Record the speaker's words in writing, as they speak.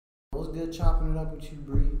It was good chopping it up with you,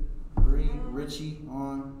 Brerichie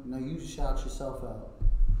on. No, you shout yourself out.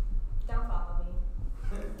 Don't follow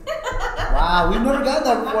me. Wow, we've never gotten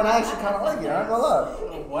that before, and I actually kind of like it. I'm gonna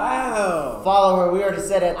lie. Wow. Follow her. We already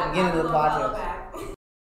said it at the beginning of the podcast.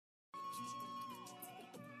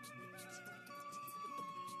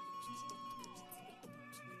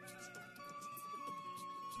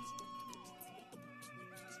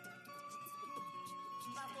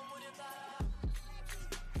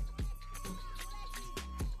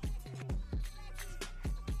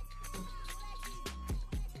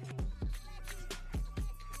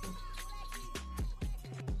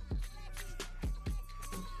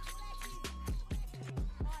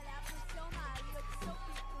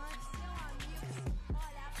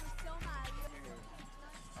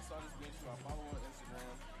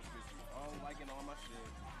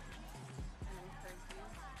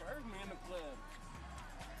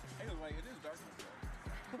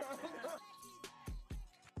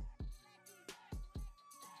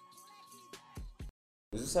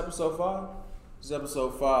 Is this episode 5? This is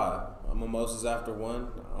episode 5. I'm Mimosas After One.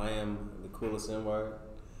 I am the coolest N-word.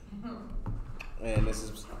 And this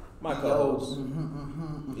is my co-host,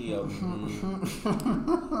 Eyobb.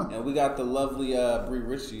 And we got the lovely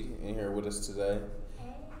Brerichie in here with us today.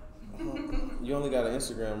 You only got an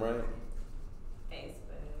Instagram, right?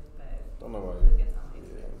 Facebook, but Don't know why. who gets on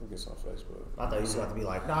Facebook? Yeah, who gets on Facebook? I thought you was about to be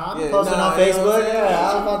like, nah, I'm posting on Facebook. Yeah,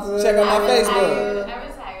 I was about to check out my Facebook. I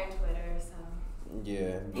retired Twitter, so.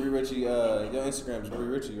 Yeah, Brerichie. Your Instagram is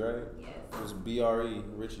Brerichie, right? Yes. It was B-R-E,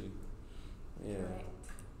 Richie. Yeah, Correct.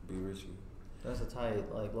 Brerichie. That's a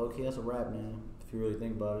tight, like, low-key, that's a rap name, if you really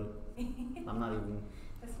think about it. I'm not even...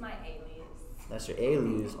 That's my alias. That's your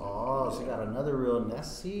alias. Oh, she got another real...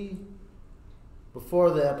 That's, see...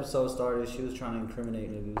 Before the episode started, she was trying to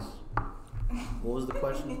incriminate niggas. What was the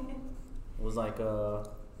question? It was like,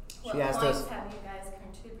 she asked us... What points have you guys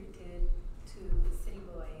contributed to City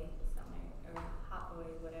Boy somewhere, or Hot Boy,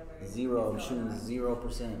 whatever? 0. I'm shooting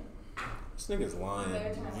 0%. This nigga's lying.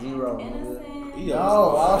 They're trying to act 0, innocent. nigga. Yeah.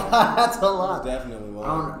 No, that's a lot. He's definitely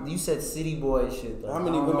lying. You said city boy shit, though. How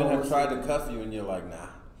many women have tried to cuff you and you're like, nah?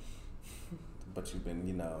 But you've been,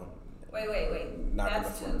 Wait. knocking That's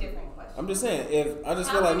the two front. different questions. I'm just saying, if I just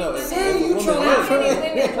feel How like, no, many if women- a woman trying is- How many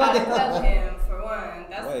women try to cuff him, for one?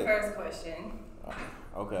 That's Wait. the first question.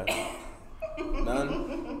 Okay.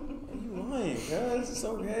 None? You lying, cuz. It's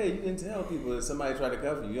okay. You can tell people if somebody tried to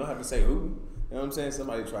cuff you. You don't have to say who. You know what I'm saying?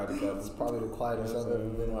 Somebody tried to cuff It's you. probably the quietest I've ever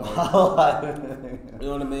been in my Like, life. You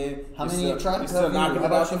know what I mean? How You're many still, tried to you're still cuff you? knocking How it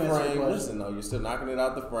about out the you answer the frame. question? Listen, though, you're still knocking it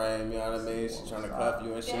out the frame. You know what I mean? She's trying to cuff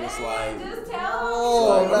you and shit. It's like... Just tell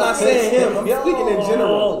Oh, him. I'm not saying him. I'm Yo. speaking in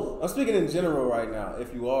general. I'm speaking in general right now.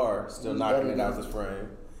 If you are still He's knocking better it out than- the frame,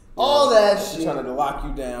 All that she's shit. trying to lock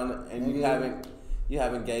you down, and you Nigga.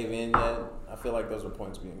 haven't gave in yet. I feel like those are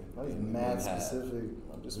points being. That was being mad had. specific.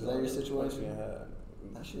 I'm just Is feeling that your those points situation? being had.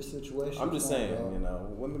 That's your situation. I'm just Come on, saying, bro. you know,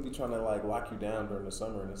 women be trying to like lock you down during the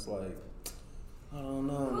summer, and it's like, I don't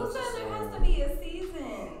know. Who says there has to be a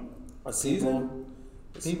season? A season?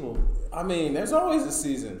 People. I mean, there's always a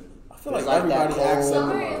season. I feel It's like like that everybody acts cold- up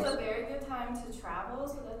the Summer is most. a very good time to travel,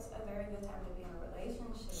 so that's a very good time to be in a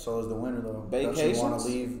relationship. So is the winter though. Don't you want to Vacations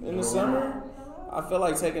leave in the summer? I feel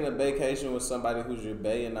like taking a vacation with somebody who's your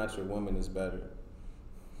bae and not your woman is better.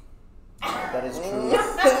 That is true.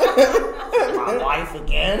 My wife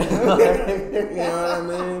again. You know what I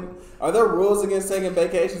mean? Are there rules against taking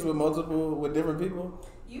vacations with different people?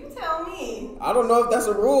 You tell me. I don't know if that's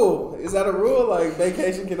a rule. Is that a rule? Like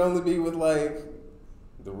vacation can only be with like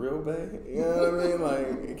the real bae? You know what I mean?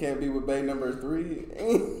 Like it can't be with bae number 3.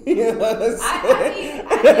 You know what I'm saying?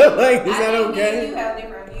 Like, is that okay? You have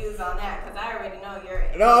different views on that because I already know you're.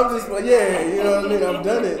 No, I'm just like, yeah, you know what I mean? I've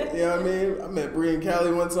done it. You know what I mean? I met Bree and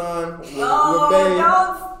Callie one time with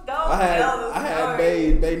Bae. Don't I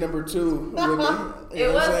had Bae number 2 with me. You know It what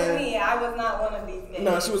I'm wasn't saying? me. I was not one of these days.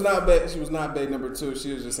 No, she was not Bae number 2.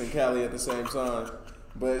 She was just in Cali at the same time.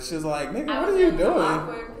 But she's like, nigga, I what was are you in an doing?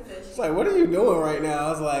 awkward position. It's like, what are you doing right now? I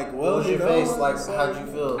was like, well, What was you your know, face like? it's How'd you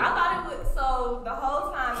feel? I thought it was so. The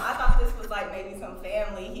whole time I thought this was like maybe some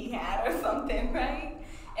family he had or something, right?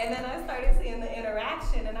 And then I started seeing the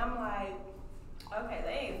interaction, and I'm like, okay,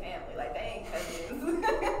 they ain't family, like they ain't cousins.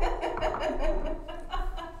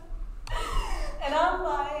 And I'm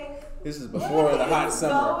like, This is before the hot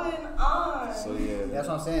summer. what's going on? So yeah, That's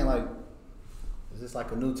what I'm saying. Like, is this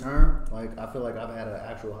like a new term? Like, I feel like I've had an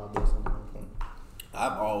actual hot boy something.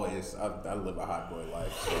 I live a hot boy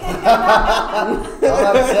life. So. I was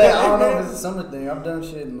about to say, I don't know if it's a summer thing. I've done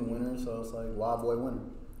shit in the winter, so it's like wild boy winter.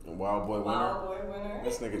 Wild boy winner. Wild boy winner.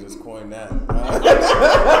 This nigga just coined that. Say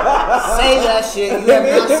that shit. You have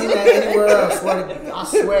not seen that anywhere else.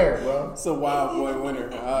 I swear, bro. It's a wild boy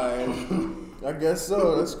winner. Alright. I guess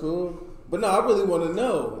so. That's cool. But no, I really want to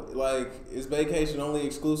know. Like, is vacation only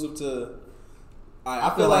exclusive to?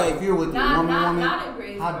 I feel like if you're with your woman, not in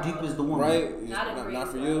Greensboro. how deep is the woman? Right? Not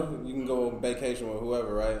for you. You can go on vacation with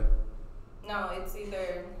whoever, right? No, it's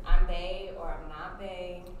either I'm bae or I'm not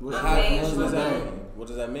bae. What does that mean? What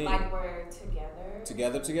does that mean? Like we're together.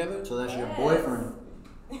 Together? So that's your boyfriend.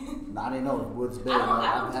 I didn't know what's bae.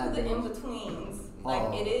 I don't do the in-betweens.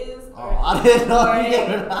 Like it is or I didn't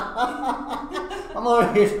know. I'm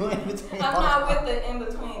over here doing in-between. I'm not with the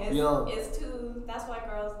in-between. It's too, that's why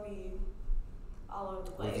girls be all over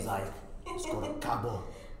the place. He's like, let's go to Cabo.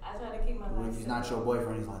 I try to keep my life. If he's not your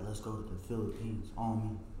boyfriend, he's like, let's go to the Philippines on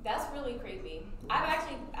me. That's really creepy.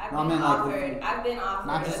 I've been offered.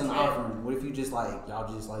 Not just an offering. What if you just like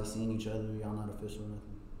y'all just like seeing each other? Y'all not official or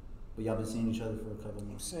nothing, but y'all been seeing each other for a couple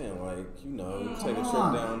months. I'm saying like you take a trip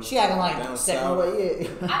down. She acting like down second south. away.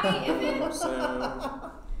 I mean, if You know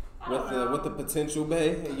what I'm saying? With the potential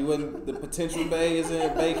bae, you and the potential bae is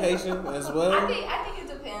in vacation as well. I think it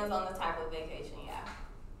depends on the type of vacation.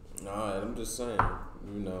 Yeah. All right, I'm just saying.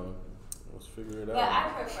 Let's figure it out. But I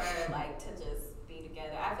prefer like to just be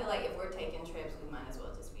together. I feel like if we're taking trips, we might as well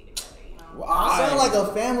just be together. You know. Well, sound like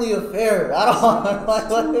a family affair. I don't like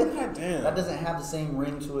God damn. That doesn't have the same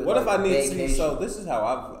ring to it. What like if I need vacation. to? So this is how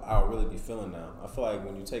I'll really be feeling now. I feel like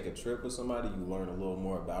when you take a trip with somebody, you learn a little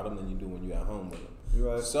more about them than you do when you're at home with them.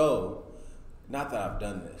 You're right. So, not that I've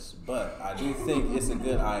done this, but I do think it's a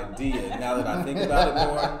good idea now that I think about it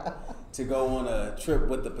more to go on a trip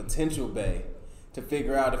with the potential bae to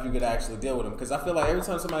figure out if you could actually deal with them. Because I feel like every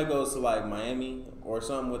time somebody goes to like Miami or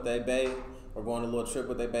something with their bae or go on a little trip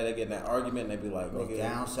with their bae, they get in that argument and they be like, Go nigga,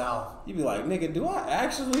 down south. You be like, nigga, do I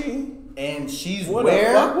actually and she's want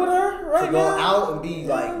where to fuck with her right to now? go out and be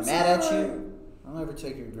like I'm mad at saying? you? I'll never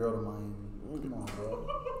take your girl to Miami. Come on, bro.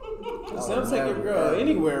 Don't take your girl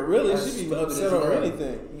anywhere, really. She be upset over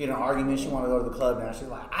anything. You get in an argument, she want to go to the club now. She's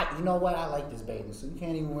like, you know what? I like this bathing suit. You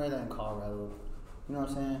can't even wear that in Colorado. You know what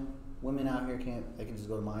I'm saying? Women out here they can just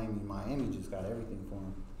go to Miami. Miami just got everything for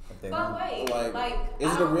them. If they But want. wait, like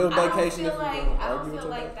is it a real vacation if you I argue don't with feel your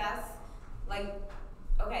like that's like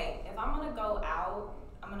okay. If I'm gonna go out,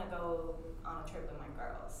 I'm gonna go on a trip with my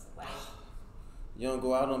girls. Like you don't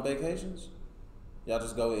go out on vacations? Y'all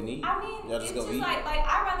just go and eat? I mean, y'all it's just go just eat? like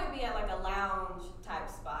I'd rather be at like a lounge type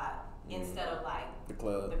spot instead of like the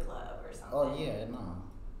club or something. Oh yeah, no.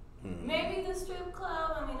 Maybe the strip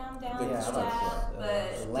club. I mean, I'm down Yeah, with I like that,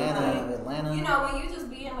 but Atlanta. You know, when you just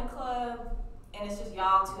be in the club and it's just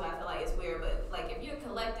y'all two, I feel like it's weird. But like if you're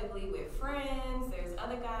collectively with friends, there's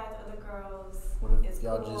other guys, other girls. What if it's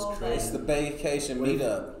y'all cool, just but- trade? It's the vacation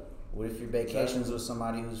meetup. What if your vacations with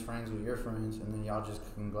somebody who's friends with your friends, and then y'all just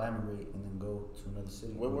conglomerate and then go to another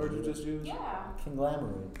city? What word you just used? Yeah.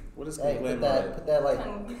 Conglomerate. What is Hey, conglomerate? put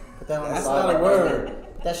that on the That's side. not a word.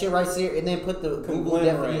 Put that shit right here, and then put the Google Conglomerate.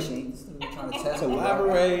 definition. You're trying to test me,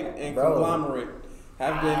 Collaborate and bro. conglomerate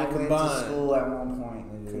have I been went to combined. school at one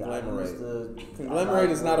point. Nigga. Conglomerate. Conglomerate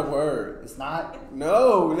is not a word. It's not.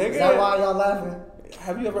 No, nigga. Is that why y'all laughing?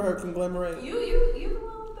 Have you ever heard conglomerate? You the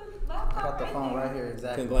one with the laptop. I got the phone there. right here.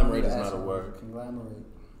 Exactly. Conglomerate is I'm not a asking. word. Conglomerate.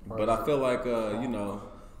 But I feel like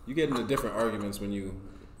you get into different arguments when you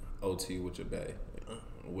OT with your bae,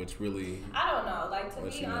 which really. I don't know. Like to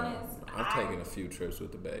be you know, honest, I've taken a few trips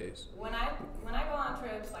with the baes. When I go on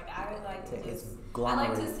trips, like I like to It's I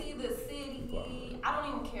like to glomerate. see the city. I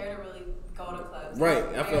don't even care to really go to clubs. Right,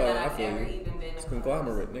 It's I feel rare like that I I've feel ever you. even been It's to clubs.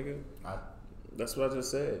 conglomerate, nigga. That's what I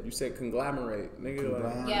just said. You said conglomerate, nigga.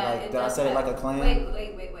 Like, Yeah, Like, it did I does say it that. like a clan?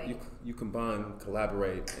 Wait. you combine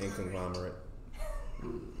collaborate and conglomerate.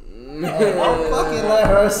 Hey, don't fucking let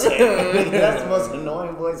her say it. That's the most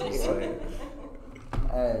annoying voice I'm ever. saying.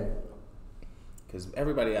 Hey. Because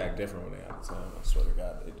everybody act different when they out of town. I swear to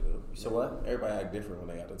God, they do. So what? Everybody act different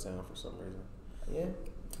when they out of town for some reason. Yeah.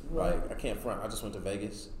 Like, I can't front. I just went to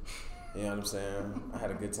Vegas. You know what I'm saying? I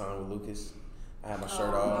had a good time with Lucas. I had my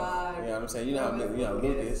shirt off. God. You know what I'm saying? You know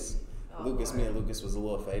Lucas. Oh, Lucas, Lord. me and Lucas was a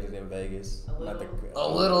little faded in Vegas. A little? A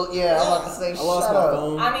little, yeah. I'm about to say, I lost shut my up.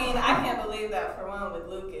 phone. I mean, I can't believe that for one with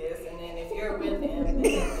Lucas, and then if you're with him, then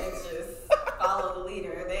it's just follow the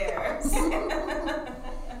leader there.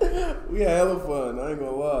 We had hella fun. I ain't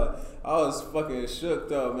gonna lie. I was fucking shook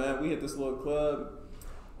though, man. We hit this little club.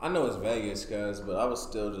 I know it's Vegas, guys, but I was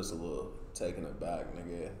still just a little taken aback,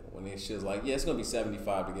 nigga. When this shit's like, yeah, it's gonna be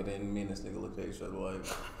 75 to get in. Me and this nigga looked at each other like,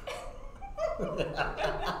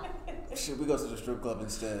 shit, we go to the strip club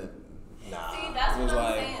instead. Nah. See, that's He was what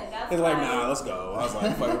I'm like, saying. That's he was like, why- nah, let's go. I was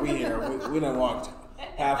like, fuck it, we here. We done walked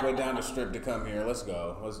halfway down the strip to come here. Let's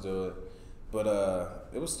go. Let's do it. But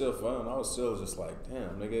it was still fun. I was still just like,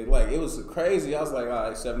 damn, nigga. Like, it was crazy. I was like, all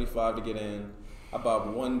right, $75 to get in. I bought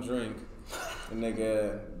one drink. And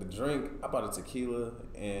nigga, the drink, I bought a tequila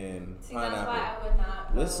and See, pineapple. that's why I would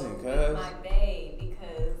not go Listen, with cuz. my bae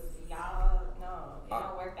because y'all, no, it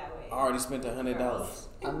don't work that way. I already spent $100.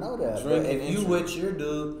 I know that. Drink But and if you entry. with your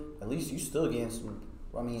dude, at least you still getting some.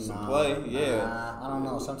 I mean, Some play, yeah. I don't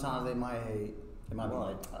know. Sometimes they might hate. They might be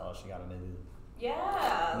like, oh, she got a nigga.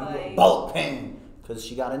 Yeah, You like get both paying because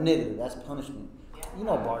she got a nigga. That's punishment. Yeah. You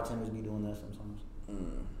know, bartenders be doing that sometimes.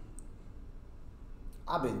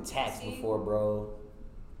 I've been taxed See? before, bro.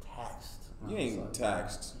 Taxed. You ain't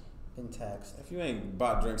taxed. Been taxed. If you ain't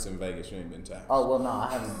bought drinks in Vegas, you ain't been taxed. Oh well, no,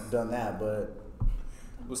 I haven't done that, but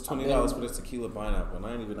It was $20 for this tequila pineapple, and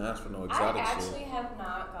I ain't even asked for no I exotic actually shit. have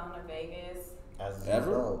not gone to Vegas as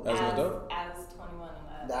Ever? adult. As an adult? as 21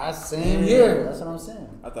 and up. That's same here. That's what I'm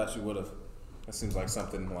saying. I thought you would have. That seems like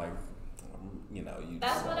something like, you know, you.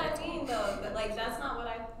 That's what I mean, though. But like, that's not what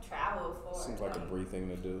I traveled for. Seems like a Bree thing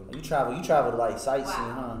to do. You travel to like sightseeing,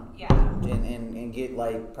 Wow. huh? Yeah. And get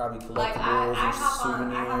like probably collectibles Like I and hop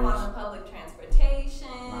souvenirs. on the public transportation.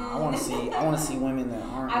 Nah, I want to see women that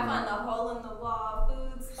aren't. I find the hole in the wall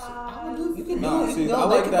food spots. You can No, do. see, No, I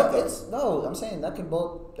they like can that, both- though. it's, no, I'm saying that can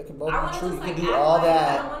both. That can both I be want to true. just You like can do act all like that.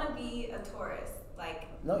 I don't want to be a tourist.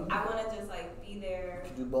 Like No, I want to just like be there. you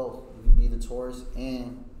can do both. You can be the tourist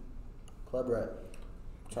and club rat.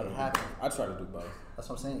 Try to It do, happen. I try to do both. That's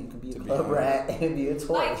what I'm saying. You can be a To be club honest. rat and be a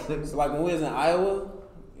tourist. So like when we was in Iowa,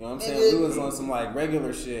 you know what I'm saying? We was on some like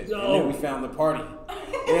regular shit, and then we found the party.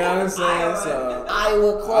 You know what I'm saying? So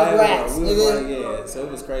Iowa club rats. we was nigga. like, yeah. So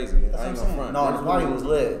it was crazy. That's I what ain't I'm gonna saying. front. No, the party was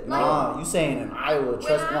lit. Like- Nah, you saying in Iowa?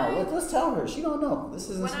 Trust When no. I- Let's tell her. She don't know. This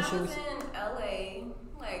isn't When some I shit. was in LA,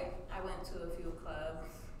 like I went to a few clubs.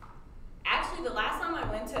 Actually, the last time I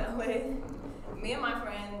went to LA, me and my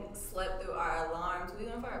friend slept through our alarms. We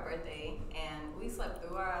went for our birthday, and we slept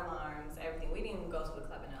through our alarms, everything. We didn't even go to the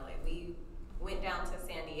club in LA. We went down to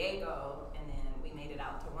San Diego, and then we made it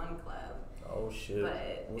out to one club. Oh shit.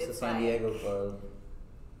 But What's the it's San like- Diego club?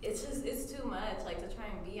 It's too much, like to try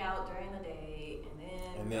and be out during the day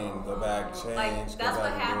and then go back, home. change, Like go that's what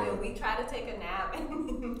back and do happened. it. We tried to take a nap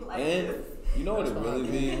and like And you know what it really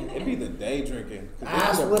be? It be the day drinking. 'Cause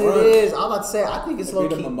That's then the what brunch- it is. I'm about to say. I think it's It be low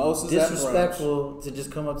the key mimosas at disrespectful to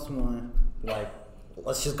just come up to someone be like,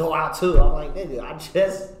 let's just go out too. I'm like, nigga, I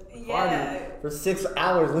just partied Yeah. for 6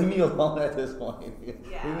 hours. Leave me alone at this point.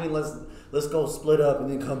 Yeah. You mean let's go split up and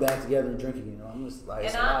then come back together and drink again? I'm just like,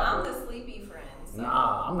 it's and a lot, I'm bro. the sleepy friend. So.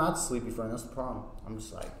 Nah, I'm not the sleepy friend. That's the problem. I'm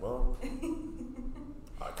just like, well,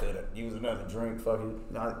 I could use another drink. Fuck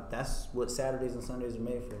it. Nah, that's what Saturdays and Sundays are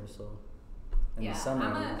made for. So, in Yeah, the summer,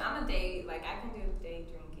 I'm a day, like I can do day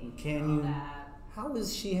drinking. Can and all you? That. How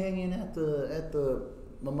was she hanging at the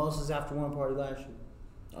Mimosas After One party last year?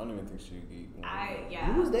 I don't even think she'd eat one.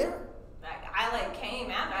 Yeah. You was there? Like, I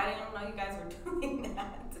came after. I didn't know you guys were doing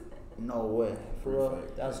that. No way. For real?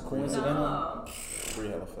 Fake. That was coincidental. No. Free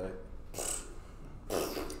hella fake.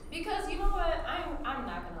 Because you know what? I'm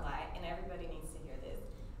not gonna lie, and everybody needs to hear this.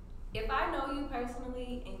 If I know you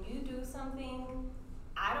personally and you do something,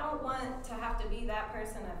 I don't want to have to be that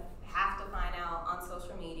person to have to find out on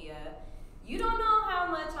social media. You don't know how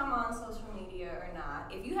much I'm on social media or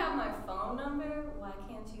not. If you have my phone number, why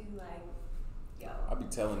can't you like, yo? I be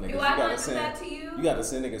telling niggas, Do you I gotta not do send, that to you? you gotta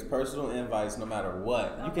send niggas personal invites no matter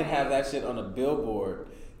what. You can Okay. have that shit on a billboard,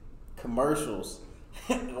 commercials,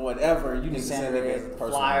 whatever. You need to send niggas personal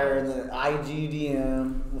flyer in invites. the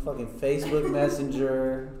IGDM, the fucking Facebook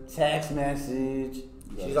Messenger, text message.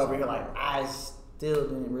 She's over here like, I still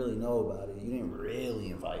didn't really know about it. You didn't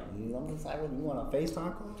really invite me. I'm just like, what, you want a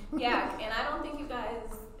FaceTime call? Yeah, and I don't think you guys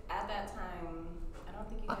at that time. I don't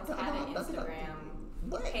think you guys had an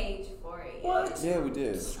Instagram page for it yet. What? Yeah, we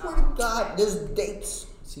did. Swear to God, there's dates.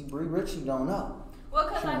 See, Brerichie don't know. Well,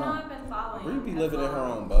 because She I don't know know. I've been following. Bree be as living in her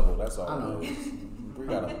long. own bubble. That's all I know. it is. Bree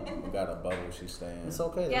got a bubble she's staying in. It's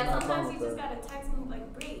okay. Yeah, there's no sometimes problem you with just that. gotta text me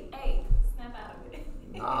like, Bree, hey, snap out of it.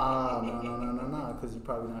 No, because you're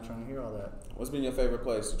probably not trying to hear all that. What's been your favorite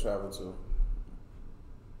place to travel to?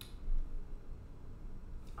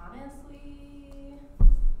 Honestly,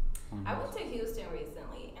 I went to Houston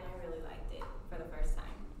recently and I really liked it for the first time.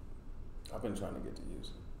 I've been trying to get to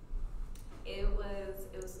Houston. It was.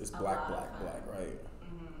 It's a black, lot black, of fun. black, right?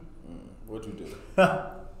 Mm-hmm. What'd you do?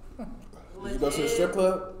 Did you go to the strip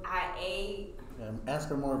club? I ate. Ask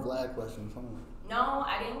her more Vlad questions. Come on. No,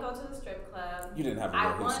 I didn't go to the strip club. You didn't have a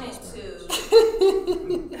I real Houston wanted experience.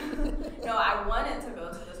 to. No, I wanted to go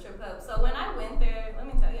to the strip club. So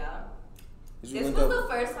Did you This link was up?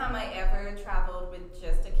 the first time I ever traveled with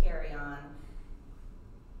just a carry-on.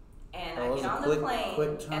 And Oh, I it was get a on quick- the plane,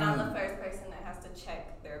 quick and I'm time. the first person that has to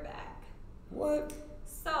check their bag. What?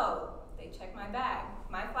 So, they checked my bag.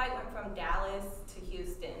 My flight went from Dallas to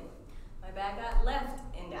Houston. My bag got left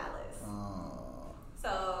in Dallas.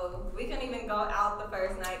 So, we couldn't even go out the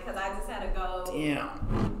first night because I just had to go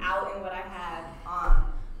out in what I had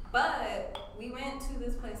on. But we went to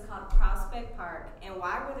this place called Prospect Park. And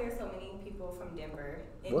why were there so many people from Denver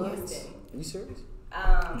in Houston? Are you serious?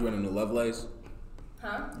 Did you run into Lovelace?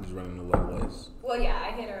 Huh? Did you run into Lovelace? Well, yeah,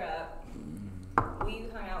 I hit her up. We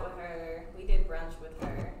hung out with her. We did brunch with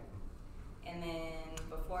her. And then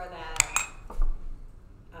before that,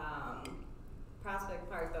 Prospect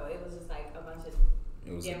Park, though, it was just like a bunch of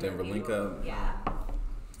It was a Denver link up? Yeah.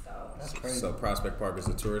 So That's crazy. So Prospect Park is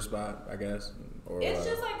a tourist spot, I guess? Or it's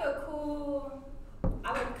just like a cool,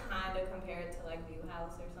 I would kind of compare it to like View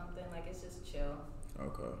House or something. Like it's just chill.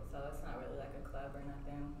 Okay. So it's not really like a club or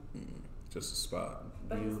nothing. Just a spot.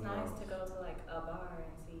 But View it's nice House. to go to like a bar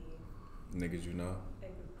and see. Niggas you know?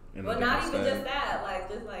 Like, In a well, not different even state? just that. Like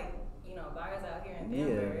just like, you know, bars out here in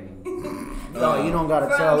Denver. No, you don't gotta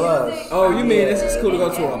From tell music, us. Oh, you mean from it's just cool to go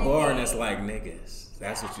music to a and bar and everything. it's like niggas.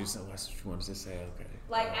 That's what you said. That's what you wanted to say. Okay.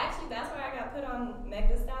 Like actually, that's where I got put on Meg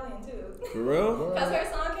Thee Stallion too. For real? Because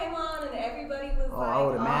her song came on and everybody was Oh, like I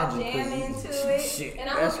would all imagine, 'cause jamming to it. shit, And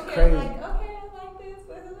I'm that's over crazy. here like, okay, I like this,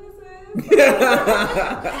 but who is this?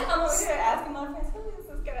 I'm over here asking my friends, who is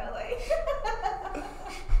this girl? Like,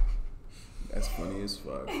 That's funny as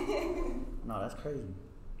fuck. No, that's crazy.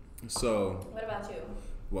 So, what about you?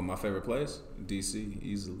 what my favorite place? DC,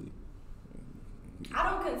 easily. I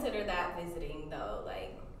don't consider that visiting though,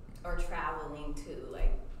 like, or traveling too.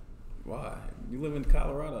 Like, Why? You live in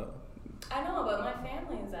Colorado. I know, but my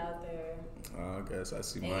family's out there. I guess I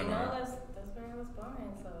see And mine you know, are. that's where I was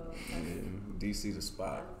born, so. Yeah, DC the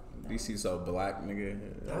spot. DC so black, nigga.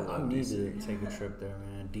 I I love need DC. to take a trip there,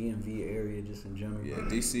 man. DMV area, just in general. Yeah,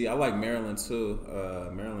 DC. I like Maryland too.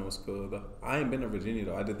 Maryland was cool. Though. I ain't been to Virginia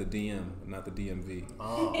though. I did the DM, not the DMV.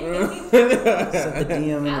 Oh. Set the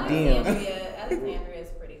DM in the DM. Alexandria is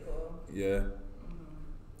pretty cool. Yeah.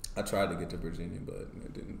 I tried to get to Virginia, but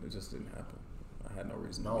it didn't. It just didn't happen. I had no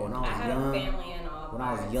reason. No, to when be. I was I had young, a family in all when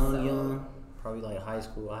I was parts, young, so. probably like high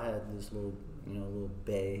school, I had this little, little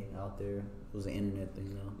bay out there. It was an internet thing,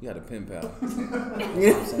 though. You had a pen pal.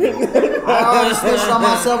 I always snitched on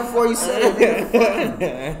myself before you said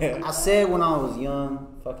it. I said when I was young,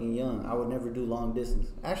 fucking young, I would never do long distance.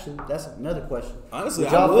 Actually, that's another question. Honestly,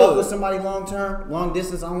 would y'all I would. fuck with somebody long term, long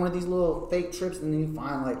distance on one of these little fake trips, and then you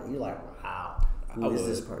find you're like, wow, who I is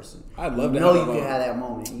would. this person? I'd love you to know have you a can long- have that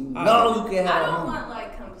moment. You I know would. you can have I that don't moment. want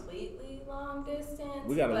like completely long distance.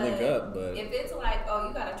 We gotta but link up, but if it's like, oh,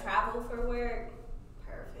 you gotta travel for work,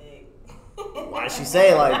 perfect. Why she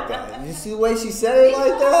say it like that? You see the way she said it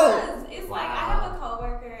like that? Because it's like I have a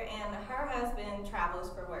coworker and her husband travels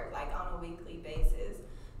for work like on a weekly basis,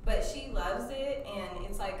 but she loves it and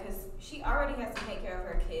it's like because she already has to take care of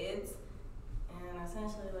her kids and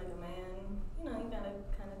essentially like a man, you gotta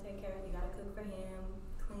kind of take care of. You gotta cook for him,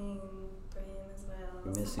 clean for him as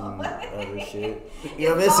well. Missing So- other shit. It's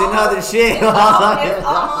You're missing almost- other shit. It's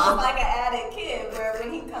almost like an added kid where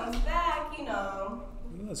when he comes back,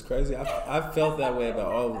 that's crazy. I've felt that way about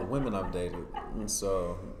all of the women I've dated, and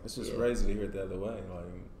so it's just crazy to hear it the other way. Like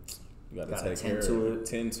you gotta take tend care to of it.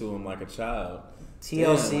 tend to them like a child.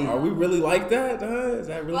 TLC. Damn, are we really like that? Huh? Is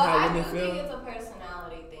that really well, how I women do feel? think it's a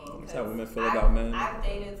personality thing. That's how 'cause women feel about men. I've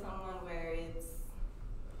dated someone where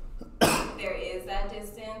there is that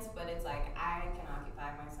distance, but it's like I can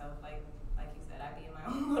occupy myself. Like you said, I be in my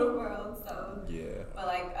own little world. So Yeah. But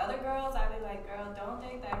like other girls, I'd be like, girl, don't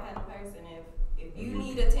date that kind of person. If you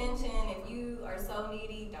need attention, if you are so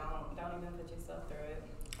needy, don't even put yourself through it.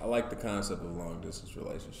 I like the concept of long distance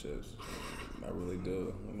relationships. I really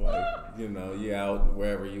do. Like, you out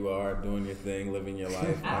wherever you are, doing your thing, living your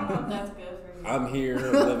life. I don't know if that's good for you. I'm here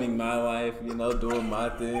living my life, doing my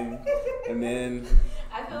thing. And then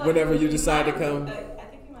I feel like whenever you decide to might come. I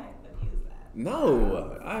think you might abuse that.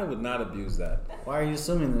 No, I would not abuse that. Why are you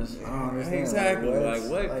assuming this? I don't understand. Exactly. Like,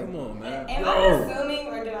 Like, what? Come on, man. Am I assuming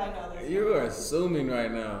or do I know this? You are assuming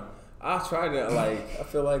right now. I try to, I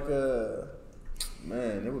feel like,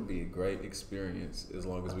 man, it would be a great experience as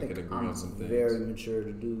long as we could agree on some things. Very mature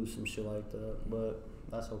to do some shit like that, but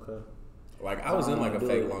that's okay. Like, I was in like a do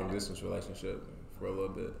fake it. long distance relationship for a little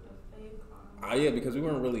bit. A fake one. Yeah, because we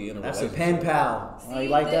weren't really in a That's a relationship. pen pal. See, you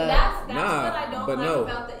like that? That's Nah, what I don't but like no.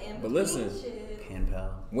 about the in But listen. shit. Pen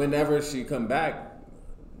pal. Whenever she come back,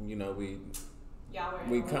 we Y'all were in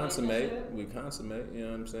We a relationship? consummate, you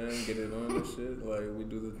know what I'm saying? Get it on and shit. Like, we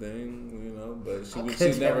do the thing, you know, but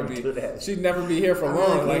she'd never be here for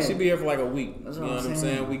long. Like, she'd be here for like a week. That's you know what I'm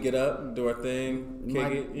saying? We get up, do our thing,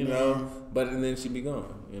 kick it, you know, and then she'd be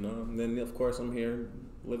gone, you know. And then, of course, I'm here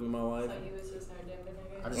living my life. So you was just her Denver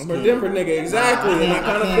nigga? I'm her Denver nigga, exactly. And I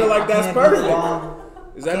kind of feel like that's perfect.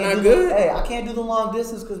 Is that not good? Hey, I can't do the long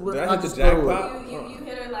distance because we're not the jackpot. You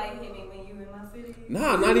hit her like, hit me when you in my city?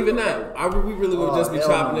 Nah, not even that. We really would just be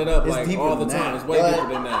chopping it up like all the time. It's way deeper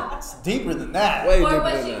than that. It's deeper than that. Way or deeper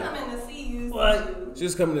was than she that. coming to see you? What?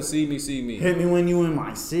 She's coming to see me. Hit me when you in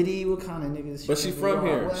my city. What kind of niggas? But she from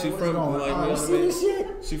here. She from like, you know what I mean?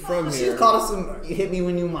 She from here. She's called us some hit me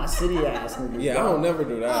when you in my city ass niggas. Yeah, I don't never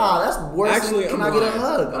do that. Ah, that's worse. Actually, can I'm I get a lying.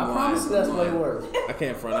 hug? I'm I promise you lying. that's way worse. I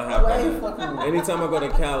can't front. I have Way done fucking that. Anytime I go to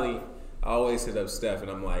Cali, I always hit up Steph and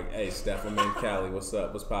I'm like, "Hey, Steph, I'm in Cali. What's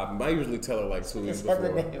up? What's poppin'?" But I usually tell her like 2 weeks before.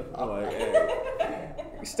 I'm like, "Hey,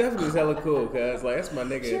 Stephanie's hella cool, cuz like that's my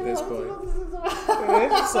nigga at this point."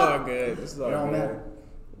 It's all good. It's all good.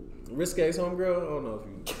 Risque's homegirl? I don't know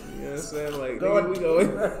if you know what I'm saying? Like,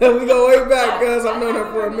 nigga, we go way back, cuz I've known her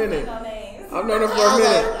for a minute. I've known her for a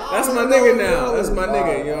minute. That's my nigga now. That's my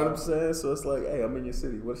nigga. You know what I'm saying? So it's like, hey, I'm in your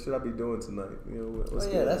city. What should I be doing tonight? You know, what's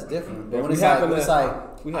good? That's different. But If when we it's happen like,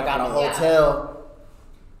 to- I got a hotel.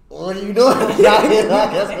 What are you doing?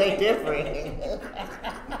 That's way different.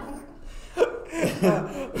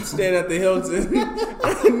 I'm staying at the Hilton.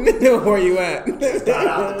 Where you at? Got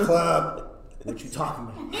out the club. What you talking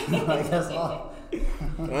about? Like, that's all.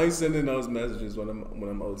 I ain't sending those messages when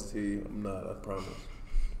I'm OT. I'm not. I promise.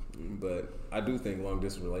 But I do think long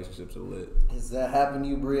distance relationships are lit. Has that happened to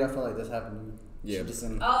you, Bree? I feel like that's happened to you. Yeah.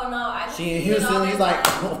 Oh no, She in Houston. He's like,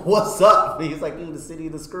 "What's up?" He's like, "You the city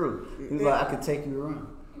of the screw." He's like, "I could take you around."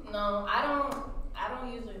 No, I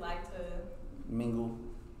don't usually like to Mingle.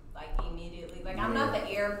 like immediately. Like I'm not the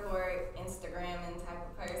airport Instagramming type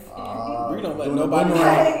of person. We don't let doing the nobody.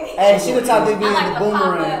 boomerang. Hey, she the type to be in I like the to pop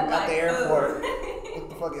boomerang up, at like, the airport. ooh. What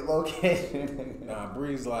the fucking location? Nah,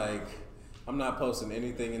 Bree's like, I'm not posting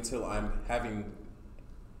anything until I'm having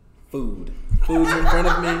food. Food's in front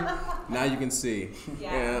of me. Now you can see.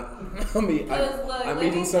 Yeah. I'm Let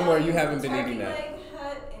eating me somewhere tell you haven't been Turkey eating at. Leg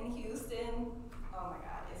Hut in Houston. Oh my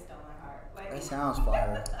god, it stole my heart. Like That sounds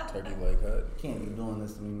fire. Turkey leg hut. Can't be doing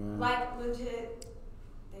this to me, man. like legit,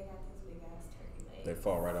 they got this big ass turkey leg. They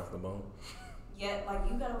fall right off the bone. Yet like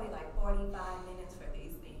you gotta wait like 45 minutes for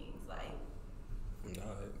these things. Like Nah,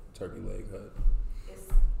 turkey leg hut. it's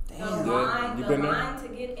Damn. the line. You The been there? line to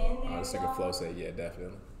get in there. I was thinking y'all, Flo said, yeah,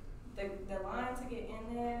 definitely. The line to get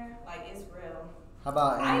in there, like it's real. How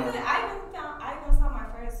about I even saw my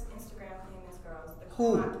first Instagram famous girls, the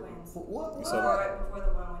Who? Claremont twins. What? Before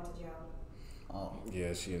the one went to jail. Oh,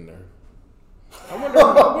 Yeah, she in there. I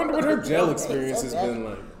wonder what her jail experience has been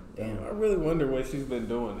like. Damn. I really wonder what she's been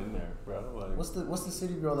doing in there, bro. Like, what's the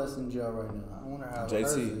city girl that's in jail right now? I wonder how JT.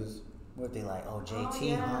 hers is. What they like? Oh, JT, Oh,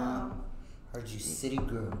 yeah. huh? Heard you city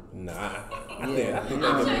girl. nah. I Yeah. think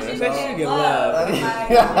I'm they sure she's get getting love. love. Like, she's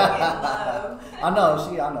getting love. I know.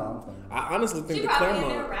 I'm playing. I honestly think She the probably in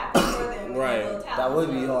there Claremont. rapping for them. Right. That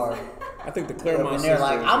would be hard. I think the Claremont And they're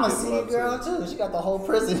like, sisters I'm a get city love, girl too. She got the whole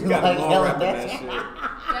prison. You got like, them all yelling rapping at that you. shit.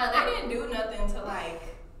 No, they didn't do nothing to like.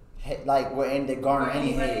 Like, and they garner For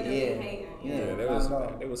any anybody hate. to be Yeah. hating. Yeah, they I was know.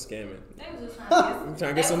 scamming. They was just I'm trying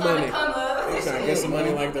to get some money. Come up. I'm trying to get some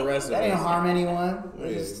money like the rest of That didn't us. harm anyone.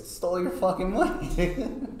 They Yeah. just stole your fucking money.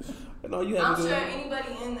 And all you had I'm to do. sure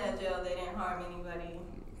anybody in that jail, they didn't harm anybody.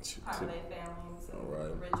 Part of their families. All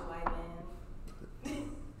right. Rich white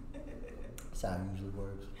man. That's how it usually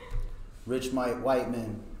works. Rich white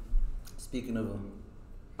men. Speaking of them,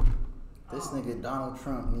 this nigga Donald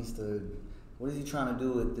Trump needs to. What is he trying to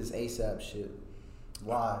do with this ASAP shit?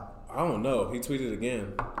 Why? I don't know. He tweeted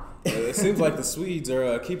again. It seems like the Swedes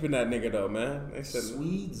are keeping that nigga though, man. They said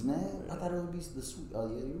Swedes, man. I thought it would be the Swedes. Oh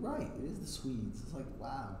yeah, you're right. It is the Swedes. It's like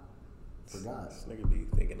wow. Forgot. this nigga be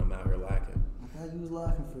thinking I'm out here lacking. I thought you was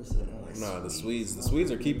laughing for a second. Like, Nah, the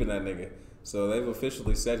Swedes are keeping that nigga. So they've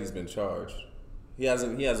officially said he's been charged. He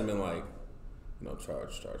hasn't been like,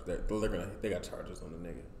 charged. They got charges on the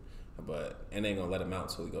nigga, but and they ain't gonna let him out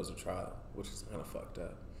till he goes to trial, which is kind of fucked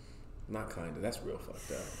up. Not kinda, that's real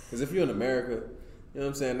fucked up. Because if you're in America, you know what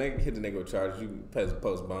I'm saying, they hit the nigga with charges. You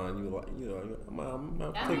post bond. I'm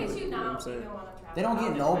That taking makes it. you You know what I'm not saying? even want to travel. They don't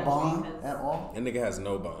get no bond at all. And nigga has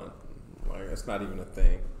no bond. Like, that's not even a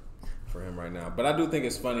thing for him right now. But I do think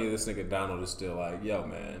it's funny this nigga Donald is still like, yo,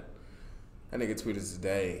 man. That nigga tweeted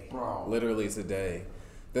today. Bro. Literally today.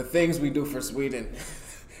 The things we do for Sweden.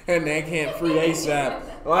 And they can't free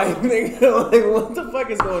ASAP. Like, nigga, like, what the fuck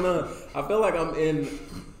is going on? I feel like I'm in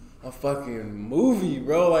a fucking movie,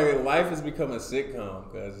 bro. Like life has become a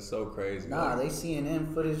sitcom because it's so crazy. Nah, they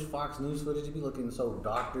CNN footage, Fox News footage. It be looking so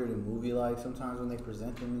doctored and movie-like sometimes when they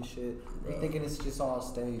present them and shit. They thinking it's just all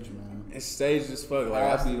stage, man. It's staged as fuck. Like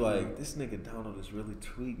I be like, this nigga Donald is really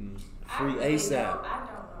tweeting free ASAP. I don't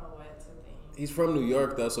know what to think. He's from New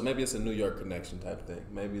York though, so maybe it's a New York connection type thing.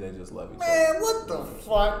 Maybe they just love each other. Man, what the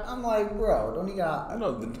fuck? I'm like, bro, don't he got? I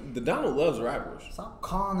know the Donald loves rappers. Stop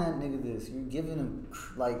calling that nigga this. You're giving him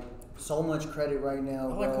like so much credit right now.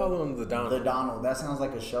 I like calling him the Donald. The Donald. That sounds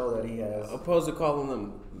like a show that he has. Opposed to calling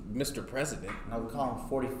him Mr. President. No, we call him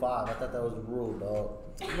 45. I thought that was the rule, dog.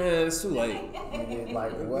 Man, it's too late. Nigga,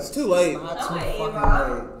 like what? It's too late. It's not too I'm fucking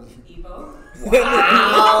late. Evo.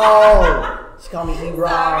 Wow. She called me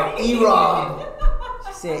E-Rob. E-Rob.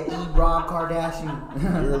 She said E-Rob Kardashian.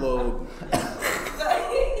 Earlobe.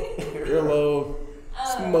 Earlobe.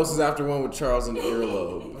 Mimosas After One with Charles and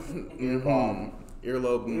Earlobe. Earlobe.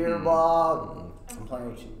 Earlobe. Earlobe. I'm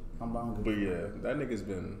playing with you. I'm buying But yeah, that nigga's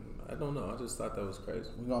been. I don't know. I just thought that was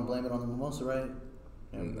crazy. We gonna blame it on the mimosa, right?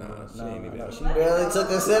 Nah, she ain't even. She barely took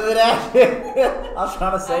a sip of that shit. I was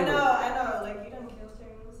trying to save it. I know. Like, you done killed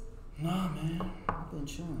things. Nah, man. I've been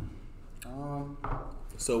chilling.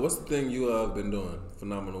 So what's the thing you have been doing?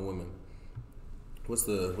 Phenomenal Women. What's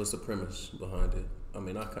the premise behind it? I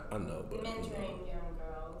mean, I know, but Mentoring young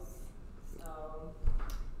girls. So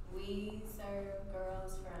we serve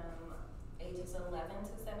girls from ages 11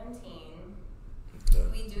 to 17. Okay.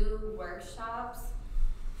 We do workshops.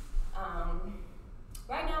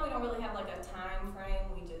 Right now we don't really have like a time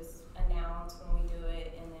frame. We just announce when we do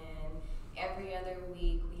it, and then every other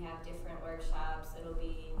week we have different workshops. It'll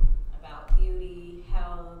be about beauty,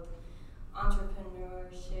 health,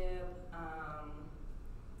 entrepreneurship.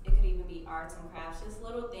 It could even be arts and crafts, just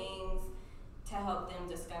little things to help them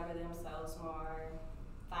discover themselves more,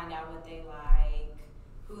 find out what they like,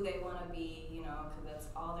 who they want to be, because that's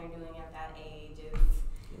all they're doing at that age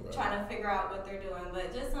is trying to figure out what they're doing,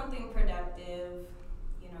 but just something productive.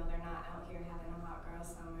 They're not out here having a hot girl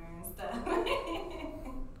summer and stuff.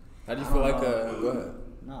 How do you feel like? Go ahead.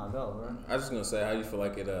 No, go, bro. I was just gonna say, how do you feel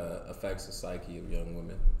like it affects the psyche of young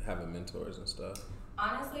women having mentors and stuff?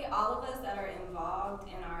 Honestly, all of us that are involved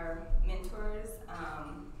in our mentors,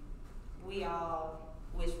 we all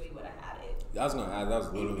wish we would have had it. I was gonna add. That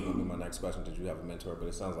was literally gonna be my next question. Did you have a mentor? But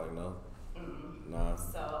it sounds like no. Nah.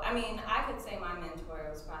 So, I mean, I could say my mentor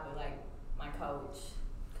was probably like my coach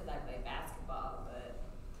because I played basketball, but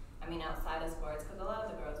I mean, outside of sports, because a lot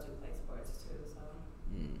of the girls do play sports too, so.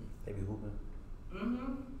 They be hooping.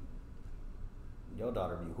 Mm-hmm. Your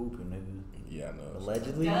daughter be hooping, nigga. Yeah, I know.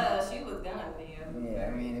 Allegedly? Duh, she was gonna be. Yeah,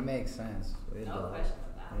 I mean, it makes sense. No question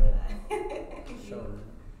about that.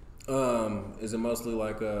 Sure. Is it mostly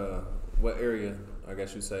like what area? I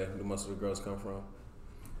guess you say do most of the girls come from?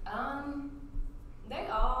 They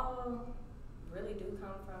all really do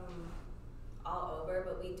come from all over,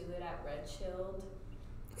 but we do it at Red Shield.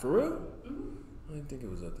 For real? Mm-hmm. I didn't think it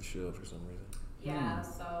was at the Shield for some reason. Yeah,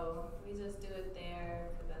 so we just do it there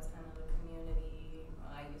because that's kind of the community.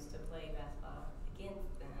 Well, I used to play basketball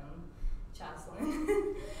against them.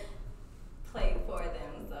 Jocelyn played for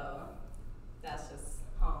them, so that's just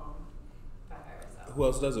home for her. So. Who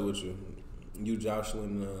else does it with you? You,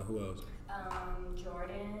 Jocelyn, who else?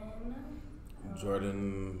 Jordan.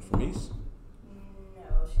 Jordan from East?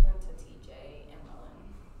 No, she went to TJ and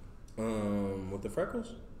Mullen. With the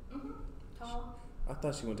freckles? Mm-hmm. Tall. I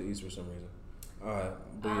thought she went to East for some reason. Alright,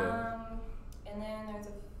 but yeah. And then there's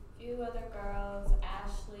a few other girls,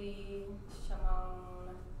 Ashley,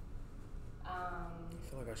 Shimon. I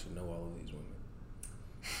feel like I should know all of these women.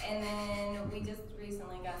 And then we just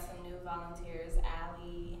recently got some new volunteers,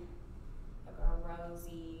 Allie, a girl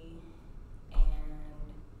Rosie, and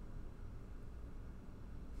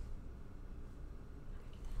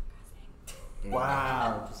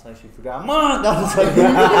Wow, just like she forgot. Mom! That was like they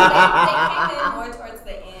came in more towards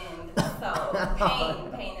the end. So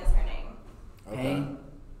Pain is her name. Okay. Pain?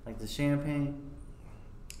 Like the champagne?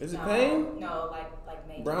 Is it Pain? No, like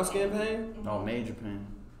major Brown skin Pain? Mm-hmm. No, major pain.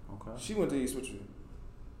 Okay. She went to East with you.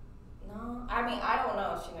 No, I mean I don't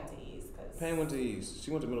know if she went to East because Pain went to East.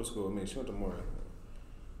 She went to middle school with me. She went to Maury.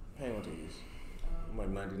 Pain went to East. I'm like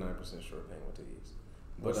 99% sure Pain went to East.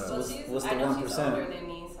 But what's the I know she's 1%? older than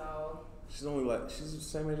me, so. she's only like she's the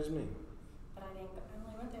same age as me. But I only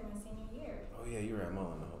went there my senior year. Oh yeah, you were at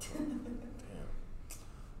Mullen the whole time.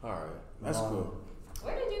 Damn. All right, that's cool.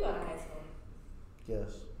 Where did you go to high school? Yes.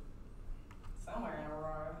 Somewhere in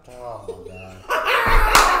Aurora. Oh my god.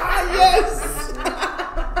 Yes.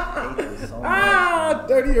 I hate this so much.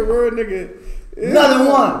 Dirty Aurora nigga. Another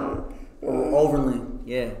one. Overland.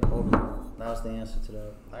 Yeah, Overland. That was the answer to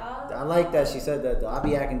that. I like that she said that though. I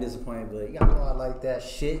be acting disappointed, but y'all know I like that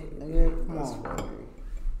shit. Nigga, come on. Funny.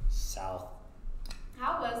 South.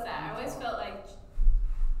 How was that? I always felt like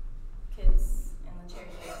kids in the Cherry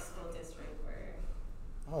Creek School District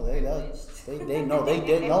were. Oh, they know they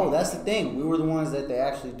did know. That's the thing. We were the ones that they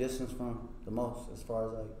actually distanced from the most, as far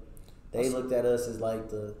as like they looked at us as like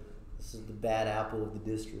this is the bad apple of the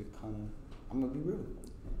district kind of. I'm gonna be real.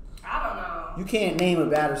 I don't know. You can't name a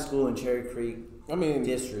better school in Cherry Creek. I mean,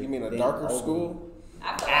 district. You mean a darker school?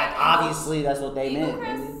 I feel like Obviously, that's what they meant.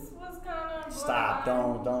 Was kind of Stop!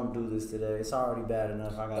 Don't do this today. It's already bad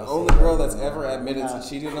enough. I gotta The say only girl that. that's ever admitted to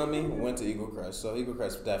cheating on me went to Eagle Crest, so Eagle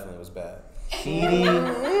Crest definitely was bad. Cheating.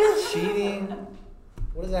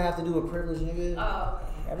 What does that have to do with privilege, nigga? Oh,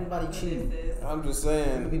 Everybody cheating. I'm just You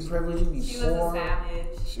saying. be privileged, you be She poor. was a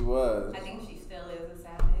savage. She was. I think she still is a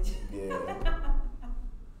savage. Yeah.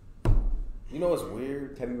 You know what's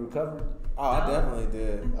weird? Have you recovered? Oh, I definitely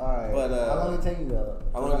did. All right. But how long did it take you though?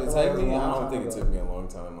 how long did it take me? I don't think it ago. took me a long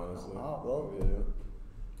time, honestly. Oh, well.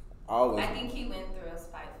 Yeah. I think he went through a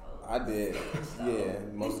spiteful. I did. Yeah,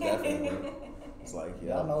 most definitely. It's like,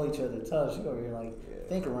 yeah. Y'all know each other tough. She over here like,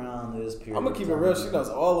 think around this period. I'm gonna keep it real. She knows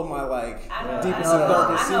all of my like I know, deepest I and know.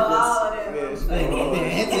 darkest I know all of secrets. them. Yeah, she knows all of been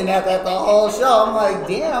them. hinting at that the whole show. I'm like,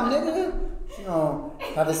 damn, nigga. You know,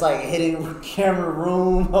 have this like hidden camera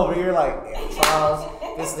room over here, like Charles.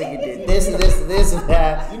 This nigga did this and this and this and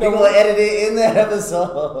that. You know, we'll edit it in that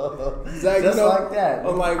episode. Exactly. Just you know, like that.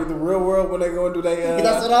 Unlike the real world when they go and do their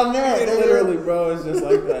That's what I meant. nigga. literally, bro. It's just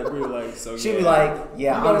like that. We were like, so She'd yeah. be like,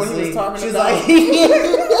 yeah, You know when he honestly. was talking She's about- like,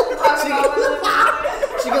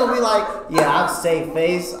 she gonna be like, yeah, I've saved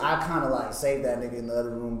face. I kind of like saved that nigga in the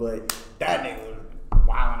other room, but that nigga was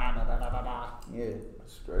wow, yeah.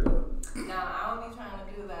 Straight up. No, I don't be trying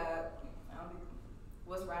to do that.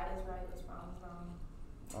 What's right is right, what's wrong is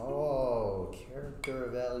wrong. Oh, character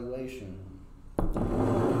evaluation.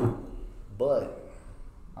 But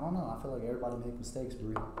I don't know. I feel like everybody makes mistakes,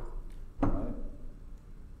 Bree. Right?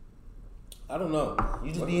 I don't know.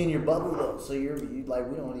 You just be in your bubble though, so you like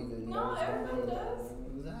we don't even know No, what's going everybody on. does.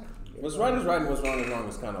 Exactly. What's right is right and what's wrong is wrong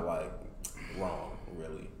is kind of like wrong,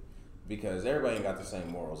 really. Because everybody ain't got the same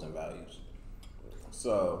morals and values.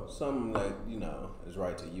 So, something that, you know, is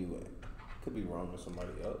right to you could be wrong to somebody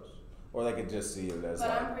else. Or they could just see it as But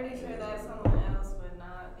like... I'm pretty sure that someone else would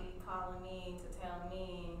not be calling me to tell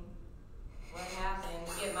me what happened,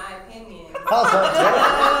 to get my opinion.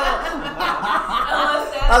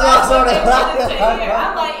 Unless that's what they wanted to hear.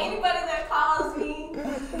 I'm like, anybody that calls me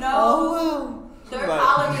knows they're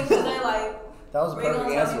calling me because they're like, That was a Ray perfect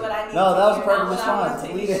gonna tell answer. me what I need No, to that was a hear, perfect not what I want response.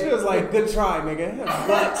 to Lead hear. She it. was like, good try, nigga.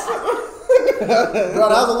 But... Bro,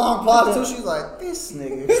 that was a long pause too. She was like, this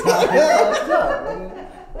nigga.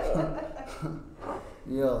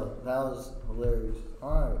 Yo, that was hilarious.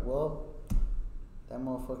 Alright, well, that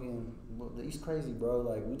motherfucking, he's crazy, bro.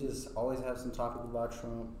 Like, we just always have some topic about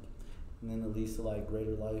Trump, and then it leads to, like,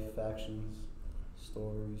 greater life factions,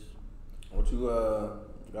 stories. What you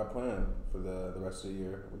got planned for the rest of the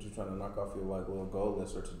year? What you trying to knock off your, like, little goal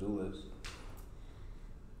list or to-do list?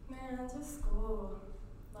 Man, just school.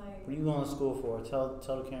 Like, What are you going to school for? Tell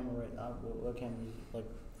the camera right now. What camera is it? Like,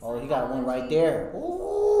 oh, he got one right there.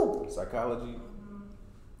 Ooh. Psychology?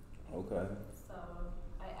 mhm. Okay. So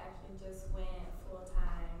I actually just went full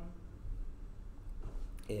time.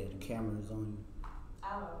 Yeah, the camera is on you.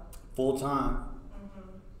 Oh. Full time.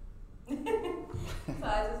 So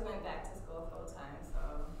I just went back to school full time. So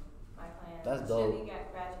my plan That's should dope. be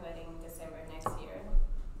graduating December next year.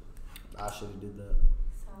 I should have did that.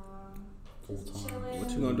 So Full just time. chilling.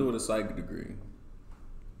 What you gonna do with a psych degree?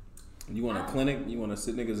 You want a clinic? You want to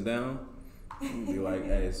sit niggas down? You be like,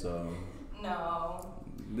 hey, so No.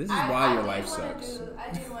 this is why your did life wanna sucks.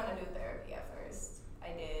 I did want to do therapy at first. I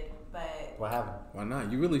did, but What happened? Why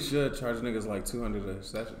not? You really should charge niggas like $200 a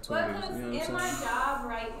session. $200, because you know in what I'm my saying? job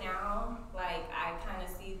right now, like I kind of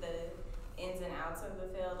see the ins and outs of the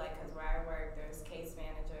field. Like, cause where I work, there's case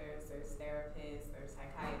managers, there's therapists, there's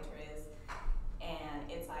psychiatrists, and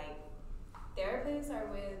it's like therapists are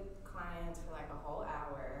with clients for like a whole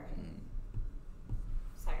hour.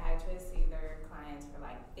 Psychiatrists see their clients for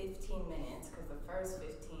like 15 minutes because the first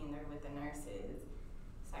 15 they're with the nurses.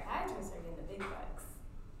 Psychiatrists are getting the big bucks.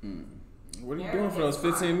 What are you doing for those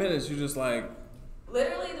 15 minutes? You just like,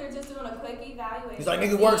 Literally, they're just doing a quick evaluation. He's like,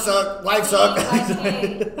 nigga, work suck, life suck. Like,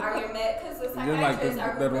 hey, are your med? Because the you're like psychiatrists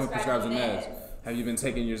are the one who prescribes prescribing the meds. Have you been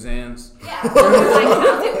taking your Xans? Yeah, so like,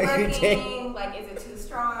 how's it working? Like, is it too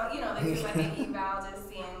strong? You know, they do like an eval, just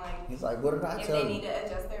seeing like He's like, what did I if tell they you? need to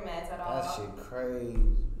adjust their meds at all. That shit crazy.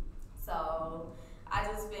 So I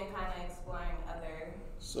just been kind of exploring other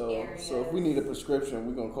areas. So if we need a prescription,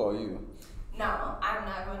 we're gonna call you. No, I'm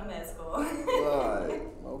not going to med school. Right.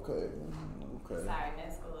 Okay. Sorry,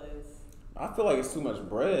 med school is. I feel like it's too much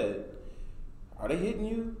bread. Are they hitting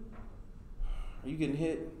you? Are you getting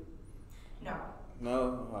hit? No.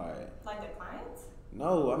 No? Alright. Like the clients?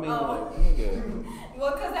 No, I mean Oh. like nigga.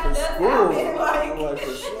 Well, because that For does school. happen. Like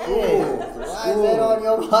for school. Yeah. For Why is that on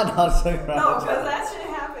your mind? No, because that shit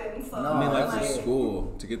happens. So No, I mean like that's for it.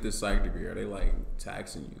 school, to get this psych degree, are they like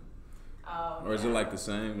taxing you? Oh, Or is it like the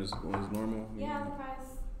same as normal? Yeah, the price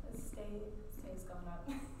stays going up.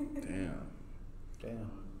 Damn.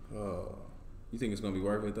 Oh. You think it's gonna be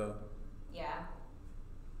worth it though? Yeah.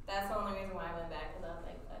 That's the only reason why I went back, because I was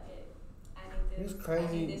like, fuck it. I need this. It's I need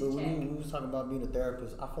crazy, this but when check. we was talking about being a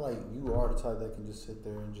therapist, I feel like you are the type that can just sit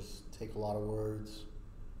there and just take a lot of words.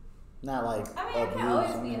 Not like I mean, I abuse. can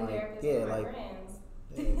always I be mean, a like, therapist yeah, with my like, friends.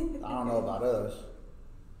 yeah, I don't know about us.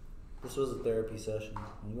 This was a therapy session.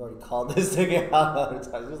 And you already called this nigga out other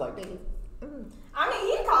times. He was like, nigga. I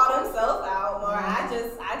mean, he called himself out more. I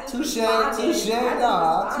just Touche, responded. touche, I just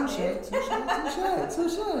nah, responded.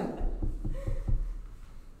 touche.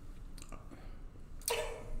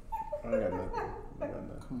 I got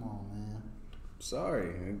nothing. Come on, man. Sorry,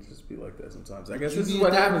 it just be like that sometimes. I guess Could this you is be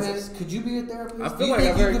what a happens. therapist? Could you be a therapist? I Do feel you like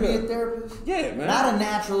think I you very could be a could. therapist? Yeah, man. Not a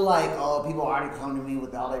natural, like, oh, people already come to me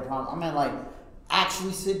with all their problems. I mean, like,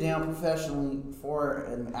 actually sit down professionally for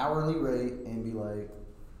an hourly rate and be like,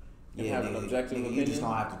 And yeah, have an nigga, objective nigga, you opinion? just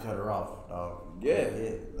don't have to cut her off, dog. Yeah.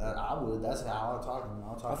 I would. That's how I talk to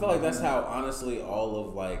them. I feel like that's how honestly all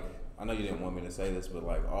of like, I know you didn't want me to say this, but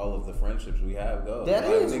like all of the friendships we have go. That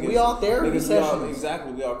like, is. We all therapy sessions.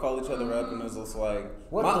 Exactly. We all call each other up and it's just like,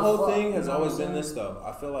 What my the whole fuck, thing has you know always what I'm been this saying? though.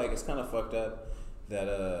 I feel like it's kind of fucked up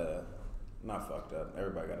that, not fucked up,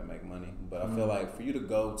 everybody got to make money, but I feel like for you to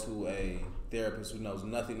go to a therapist who knows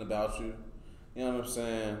nothing about you, you know what I'm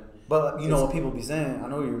saying? But you know what people be saying. I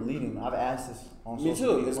know you're leading. I've asked this on Me social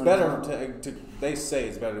too. media It's plenty better of times. to they say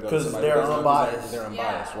it's better to go to 'Cause somebody they're who doesn't know 'cause unbiased. They're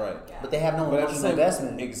unbiased, right? Yeah. But they have no But at the emotional same-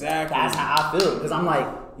 investment. exactly. That's how I feel. Because I'm like,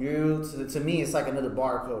 to me, it's like another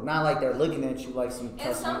barcode. Not like they're looking at you like some And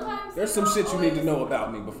customer. sometimes There's they some don't shit you need to always- know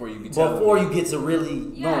about me before you be telling Before me. you get to really,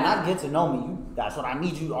 no, Yeah. not get to know me. That's what I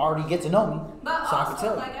need you to already get to know me. But so I can also,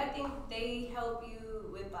 tell like, you. I think they help you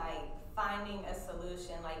with, like, finding a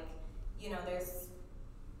solution. Like, you know, there's,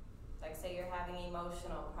 like, say you're having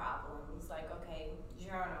emotional problems. Like, okay,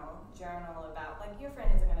 journal about, like, your friend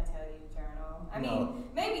isn't going to tell you journal. I mean,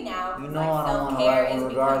 maybe now, You because, know like, I don't wanna self-care write is one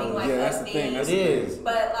becoming, regardless. like, Yeah, a that's the thing. That's It the is. thing.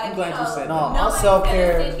 But, like, I'm glad you said that. No, my nobody's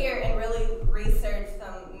self-care- going to sit here and really research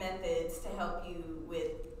some methods to help you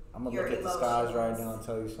with I'm going to your look at the skies right emotions. now and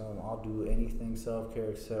tell you something. I'll do anything self-care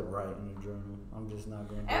except write in a journal. I'm just not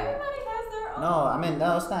going to do it. Everybody has their own. No, I mean,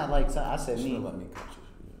 no, it's not like, I said You me. should let me cut you.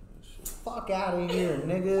 Shit. Fuck out of here,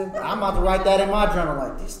 nigga. I'm about to write that in my journal.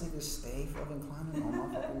 Like, this nigga stay fucking climbing on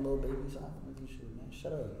my fucking little baby's island and shit, man.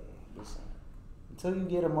 Shut up. Listen. Until you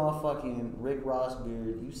get a motherfucking Rick Ross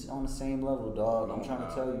beard, you on the same level, dog. No, I'm trying to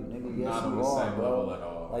no. tell you, nigga. Yes, Not on you the are, same bro. level at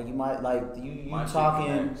all. Like, you might, like, you My shit talking,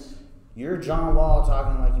 connects. you're John Wall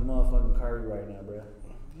talking like you motherfucking Curry right now, bro.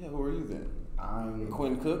 Yeah, who are you then? I'm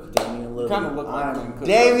Quinn Cook? Damian Lillard. You kind of look like I'm Quinn Cook.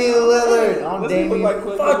 Damian Lillard. I'm Doesn't he look Damian like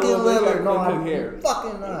Quinn Cook? fucking He look like Lillard. No, Quinn Cook I'm hair.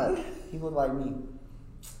 fucking not. He look like me.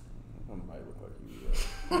 Somebody look like you.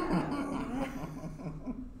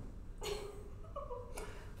 Yeah.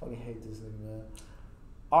 Fucking hate this thing, man.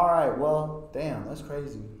 All right, well, damn, that's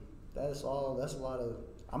crazy. That's all. That's a lot of.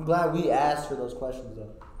 I'm glad we asked for those questions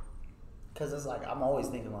though, because it's like I'm always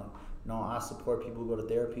thinking like, no, I support people who go to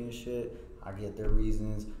therapy and shit. I get their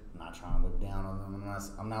reasons. I'm not trying to look down on them.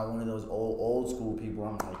 I'm not one of those old school people.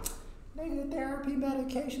 I'm like, nigga, therapy,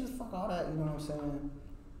 medications, fuck all that. You know what I'm saying?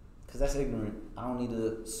 Because that's ignorant. I don't need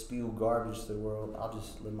to spew garbage to the world. I'll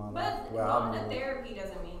just live my life But where I going to want. therapy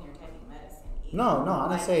doesn't mean you're taking medicine either. No, I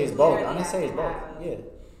didn't Like, say it's you both. I literally didn't say it's have to both. have- Yeah.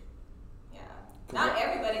 Yeah. Not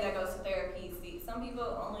everybody that goes to therapy sees. Some people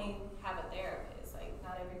only have a therapist. Like,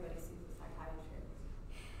 not everybody sees a psychiatrist.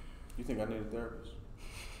 You think I need a therapist?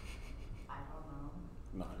 I don't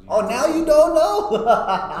know. No. Oh, now you don't know?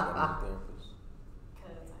 I need a therapist.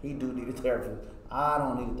 Cause He do need a therapist. I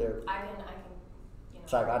don't need a therapist. I can, you know.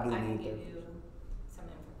 It's like I do can need a give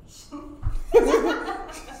therapist. you some information.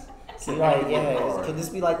 See, like, yeah, can this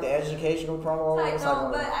be like the educational promo? Like, It's no,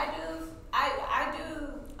 like, but I do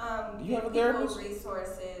Do you have a give people therapist?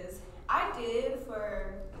 resources. I did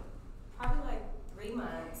for probably like 3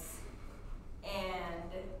 months,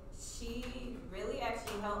 and she really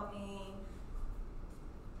actually helped me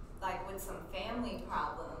like with some family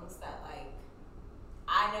problems that like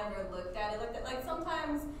I never looked at it like that. Like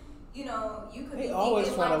sometimes you know, you could They be always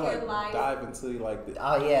thinking try to like your life. dive into like the.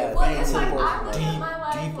 Oh yeah. Well, man, it's like super I look at my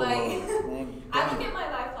life deep like man. I look at my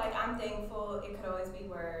life like I'm thankful. It could always be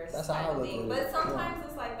worse. That's how type I of look thing. at it. But sometimes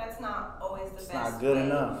it's like that's not always the It's best. not good way.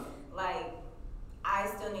 enough. Like I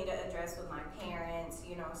still need to address with my parents,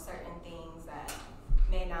 you know, certain things that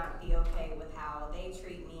may not be okay with how they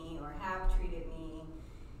treat me or have treated me,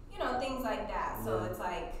 you know, things like that. So Yeah. it's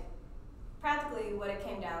like practically what it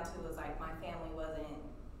came down to was like my family wasn't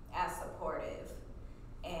as supportive,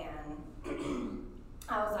 and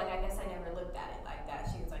I was like, I guess I never looked at it like that.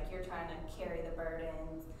 She was like, you're trying to carry the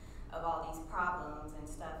burdens of all these problems and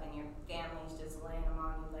stuff, and your family's just laying them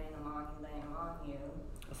on you, laying them on you, laying them on you.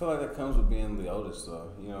 I feel like that comes with being the oldest,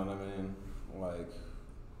 though. You know what I mean? Like.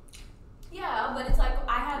 Yeah, but it's like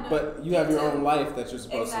I had to. But you have your own life that you're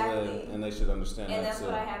supposed to Exactly. live, and they should understand And that that's too.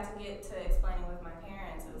 what I had to get to explaining with my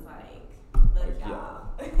parents. It was like, look, Like, y'all.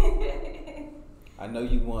 I know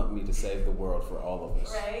you want me to save the world for all of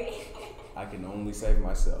us. Right? I can only save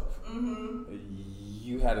myself. Mm-hmm.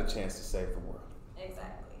 You had a chance to save the world.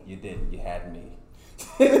 Exactly. You didn't. You had me.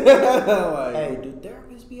 Like, Hey, do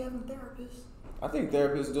therapists be having therapists? I think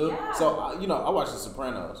therapists do. Yeah. So, you know, I watch The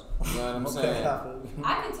Sopranos. You know what I'm saying?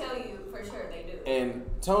 I can tell you for sure they do. And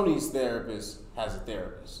Tony's therapist has a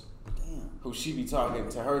therapist. Damn. Who she be talking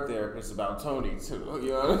to her therapist about Tony too. You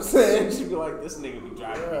know what I'm saying? She be like, this nigga be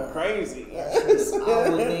driving me crazy. I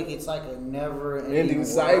would think it's like a never-ending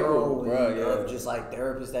cycle, bro. Yeah. of just like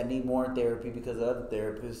therapists that need more therapy because of other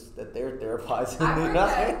therapists that they're therapizing. I worked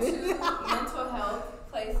at 2 mental health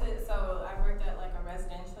places. So I worked at like a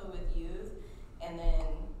residential with youth, and then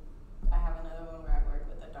I have another one where I work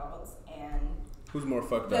with adults. And Who's more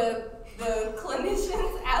fucked up? the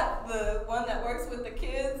clinicians at the one that works with the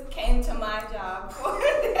kids came to my job for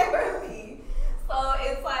therapy. So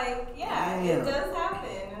it's like, yeah, Damn. it does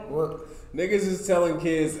happen. What? Niggas is telling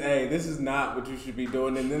kids, hey, this is not what you should be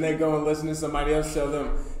doing, and then they go and listen to somebody else tell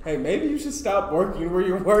them, hey, maybe you should stop working where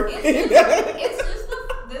you're working. It's just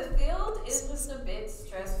the field is just a bit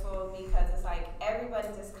stressful because it's like everybody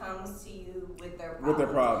just comes to you with their problems. With their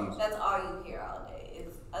problems. That's all you hear all day.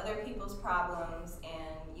 It's other people's problems,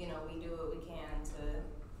 and you know we do what we can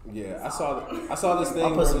to. Yeah, I saw this thing. I'll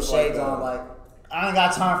put where it some was shades like, on like, I ain't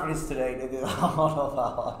got time for this today, nigga. I don't know about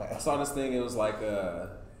all I that. saw this thing. It was like,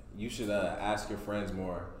 you should ask your friends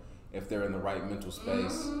more if they're in the right mental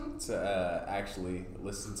space to actually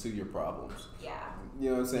listen to your problems. Yeah. You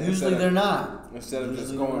know what I'm saying? Usually they're not. Instead of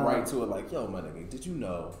just Usually going they're right not. to it, like, yo, my nigga, did you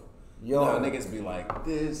know? Yo. You know, niggas be like,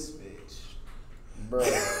 this bitch. Bro,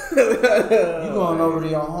 you going over to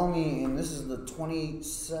your homie, and this is the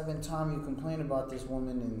 27th time you complain about this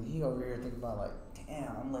woman, and he over here thinking about like,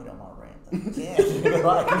 damn, I'm late on my rent. Like, damn, like, you know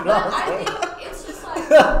what I'm I saying? think it's just like, you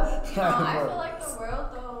know, I feel like the world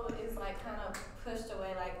though is like kind of pushed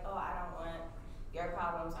away. Like, oh, I don't want your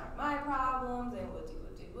problems aren't my problems, and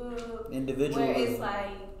woo. Individual. Where it's like,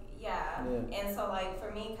 Yeah. And so like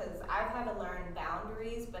for me, because I've had to learn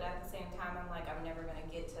boundaries, but at the same time, I'm like, I'm never gonna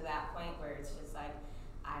get to that point where it's just like,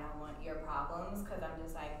 I don't want your problems, because I'm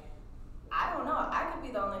just like, I don't know. I could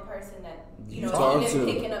be the only person that you know talk even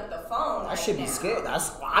to. picking up the phone. I should be scared. I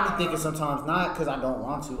be thinking sometimes not because I don't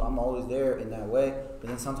want to. I'm always there in that way. But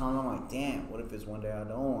then sometimes I'm like, damn, what if it's one day I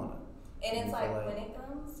don't want to? And it's like when it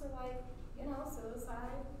comes to like, you know,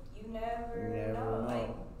 suicide, you never know. Like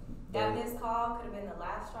that missed call could have been the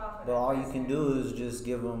last straw for But that all you person. can do is just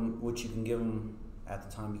give them what you can give them at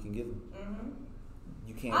the time you can give them. Mm-hmm.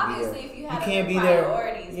 You can't Obviously, be there. if you have can't other be there.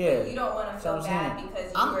 priorities, Yeah. but you don't want to That's feel what I'm bad saying.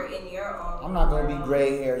 because I'm- you were in your own. I'm not gonna be world.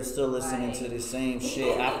 gray haired still listening Right. to the same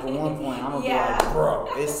shit. After one point, I'm gonna Yeah. be like, bro,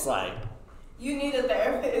 it's like You need a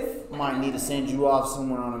therapist. I might need to send you off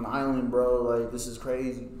somewhere on an island, bro. Like this is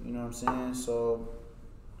crazy. You know what I'm saying? So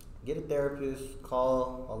get a therapist,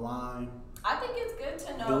 call a line. I think it's good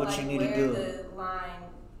to know Do what like you need to where do. the line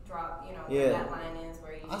drop. You know Yeah. where that line is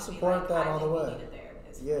where you. I should be support like, that I all the think way. You need a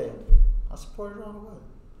therapist. Yeah, I support it all the way.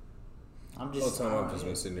 I'm The whole just. time I've just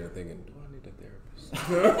been sitting there thinking, do I need a therapist?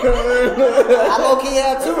 I low key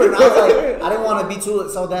had too, and I was like, I didn't want to be too,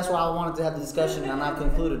 so that's why I wanted to have the discussion, and I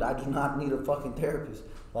concluded I do not need a fucking therapist.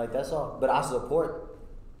 Like that's all. But I support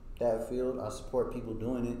that field. I support people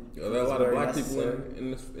doing it. Are there a It's lot of very black people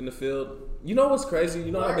necessary. in the field? You know what's crazy?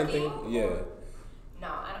 You know what I've been thinking? Working? Yeah. No,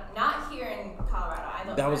 I don't, not here in Colorado. I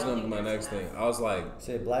don't. That was I don't gonna be think my there's next thing. enough. I was like,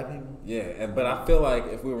 Say black people. yeah, but I feel like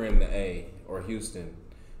if we were in the A or Houston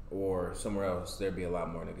or somewhere else, there'd be a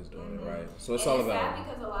lot more niggas doing it, right? So it's and all it's about. sad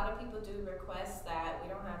because a lot of people do request that we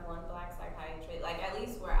don't have one black psychiatrist. Like at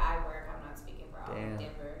least where I work, I'm not speaking for all Damn. of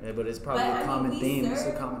Denver. Yeah, but it's probably But, a I mean, common we theme. Serve, It's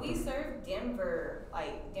a common we theme. serve Denver,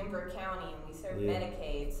 like Denver County, and we serve Yeah.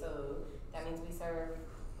 Medicaid, so that means we serve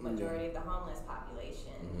majority of the homeless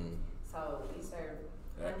population. Mm-hmm. So we serve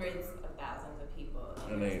hundreds of thousands of people,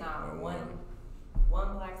 and And there's ain't not no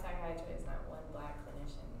one black psychiatrist, not one black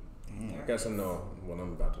clinician. I guess I know what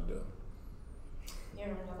I'm about to do. You're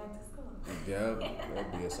gonna go back to school. Yeah,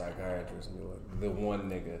 I'll be a psychiatrist and be like the one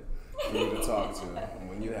nigga you need to talk to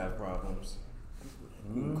when you have problems.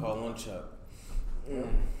 You can call on Chuck.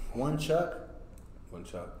 One Chuck. One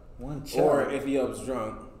Chuck. One Chuck. Or if Eyobb's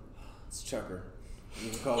drunk, it's Chucker. You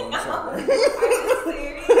can call him Chucker. Are you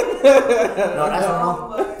serious? No, that's when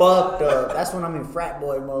I'm fucked up. That's when I'm in frat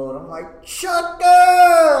boy mode. I'm like, Chucker!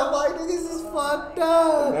 I'm like, this is fucked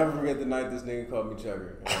I'll up. never forget the night this nigga called me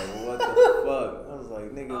Chucker. I'm like, what the fuck? I was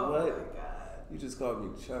like, nigga, Oh what? my God. You just called me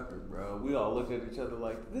Chucker, bro. We all looked at each other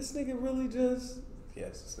like, this nigga really just...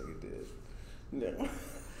 Yes, this nigga did. Yeah.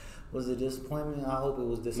 Was it disappointment? I hope it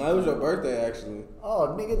was No, disappointment. it was your birthday, actually.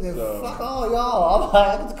 Oh, nigga, then So- fuck all y'all. I'm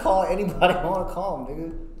like, I could call anybody I want to call,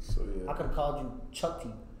 nigga. So, yeah. I could have called you Chuck T.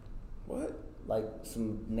 What? Like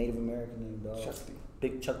some Native American name, dog. Chuck T.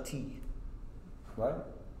 Big Chuck T. Right?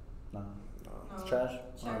 No. No. It's trash?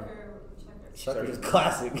 Chucker. Chucker is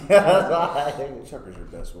classic. Chucker's your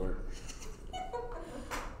best word.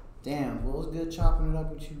 Damn, well, it was good chopping it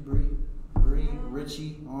up with you, Bree,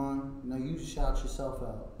 Richie on. No, you shout yourself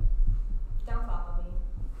out. Don't follow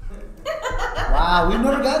me. Wow, we've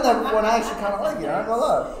never done that before, and I actually kind of like it. I ain't gonna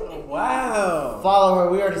lie. Wow. Follow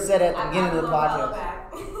her. We already said at the beginning of the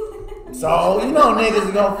podcast. So you know niggas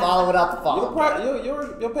are gonna follow without the follow.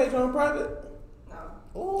 Your page on private? No.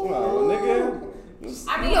 Ooh. Oh, nigga.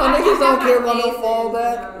 I mean, You know, I niggas don't have care my about no faces,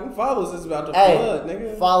 fallback. you know. Follows is about to Hey, flood,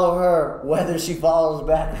 nigga. follow her whether she follows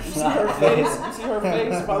back or You see her not. face? You see her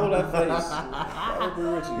face? Follow that face. Follow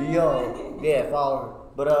Brerichie. Yo, yeah, follow her.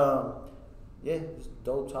 But yeah, it's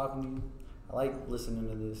dope talking to you. I like listening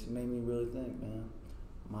to this. You made me really think, man.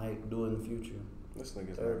 Might do it in the future. This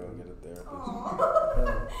nigga's not gonna get a therapist.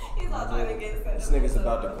 Aw. He's all trying to get This nigga's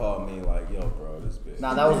about to call me like, yo, bro, this bitch.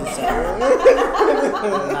 Nah, that was insane.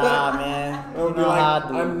 Nah, man. I'll You be know like, how I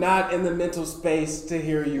do. I'm not in the mental space to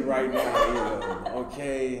hear you right now, either.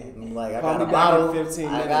 Okay. I'm like, I Call got a me back in bottle. 15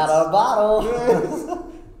 I minutes. got a bottle.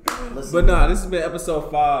 Listen, But nah, this has been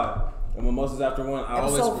episode 5 of Mimosas After One.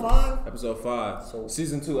 Episode 5? Episode 5. So-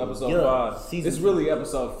 Season 2, episode Yeah, 5. season It's really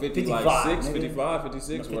episode 50, 55, like 6, nigga. 55,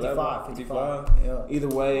 56, whatever. 55. Yeah. Either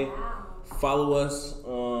way, Wow. follow us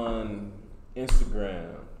on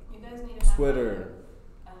Instagram, You guys need to have Twitter.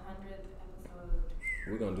 100th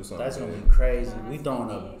episode. We're gonna do something. That's gonna big. be crazy. We throwing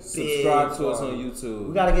a big Subscribe to us party. on YouTube.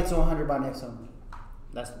 We gotta get to 100 by next summer.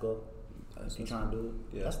 That's the goal. That's You trying to do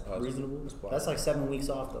it? Yeah, That's it's possible. reasonable. It's possible. That's like 7 weeks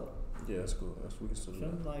off though. Yeah, that's cool. We can still do Feel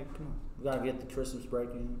that. like, come on. We gotta get the Christmas break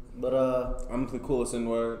in. But I'm the coolest N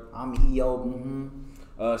word. I'm Eyobb.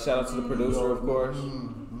 Shout out to the producer, of course.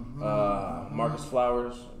 Mm-hmm. Marcus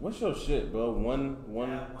Flowers. What's your shit, bro? One. One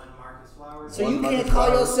Marcus Flowers. So One you Marcus can't call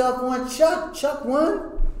Flowers. yourself one Chuck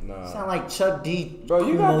one? Nah. Sound like Chuck D. Bro,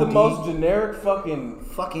 you got the Kumo most D. generic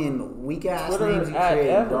fucking. weak ass Twitter names you ad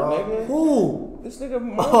created, ever, dog. nigga. Who? This nigga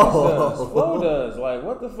Marcus Oh. does. Flo does. Like,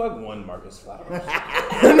 what the fuck? One Marcus Flowers.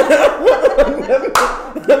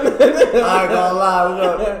 I ain't gonna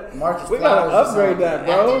lie, Marcus We gotta Flowers or upgrade that,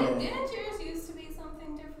 something. bro. Didn't yours used to be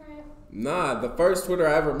something different? Nah, the first Twitter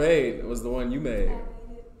I ever made was the one you made.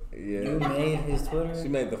 You Yeah. made his Twitter? She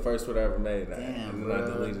made the first Twitter I ever made. Damn, and then I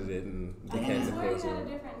bro. deleted it and Damn. became the I coolest swear you one.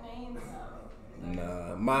 had a different name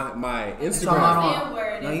though. Nah, my You talking Instagram. about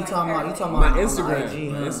Word no, is you like talking about perfect. My on the Instagram.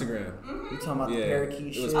 IG, My huh? Instagram. You talking about the Yeah. parakeet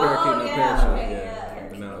It shit? was parakeet, Oh, no yeah, parachute. okay, Yeah. yeah.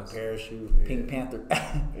 Pronounced. Parachute, Pink Panther.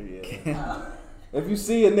 Yeah. If you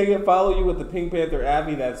see a nigga follow you with the Pink Panther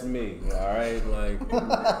Abby, that's me. All right, like.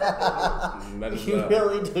 that is You up.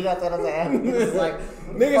 really do got that as an app? It's like,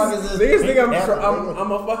 Niggas Pink think Panther,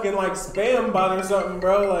 I'm a fucking like spam bot or something,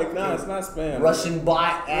 bro. Like, nah, it's not spam. Russian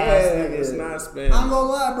bot ass Yeah, nigga. it's not I spam. ain't gonna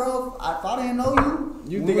lie, bro. If I didn't know you,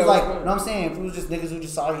 You we think was I was like, fun? you know what I'm saying? If it was just niggas who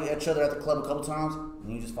just saw each other at the club a couple times,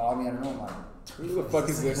 and you just followed me, I don't know, like, Who the fuck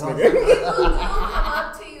is this People nigga? will come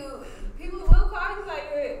up to you. People will call you by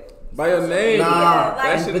your By your name. Nah, Yeah, like-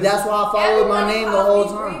 that shit but that's why I followed my Everybody name the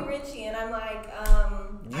calls whole me time. Brerichie, and I'm like,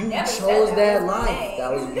 I You never said chose that was my life. name.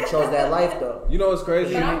 That was you chose that life though. You know what's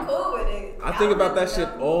crazy? But I'm cool with it. I think about that shit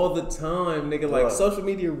all the time, nigga. Like, What? social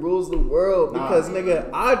media rules the world Nah. because, nigga,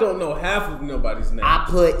 I don't know half of nobody's name. I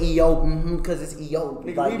put Eyobb, because it's Eyobb.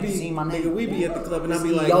 Nigga, Like, we you see my name. nigga, we be at the club and I It's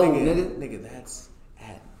be like, Eyobb, nigga, that's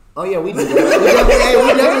at. Oh yeah, we do that. we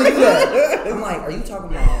definitely do that. I'm like, are you talking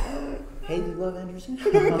about Haley Love Anderson? Is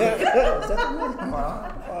that the one?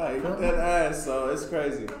 Like, that ass, so it's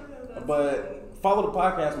crazy. But follow the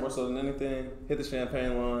podcast more so than anything. Hit the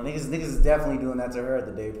champagne line. Niggas is definitely doing that to her at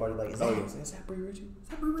the day party. Like, is that Brerichie? Is that Brerichie?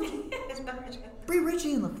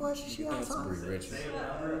 Brerichie in the flesh. She That's outside. Brerichie. Say the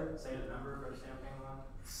number. Say the number for the champagne line.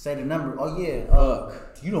 Say the number. Oh yeah.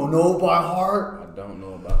 You don't know by heart. I don't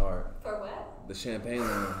know about heart. For what? The champagne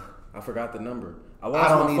line. I forgot the number. I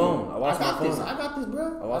lost my phone. I lost my phone. I got this,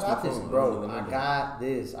 bro. I lost my phone. bro. I got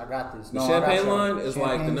this. The champagne line is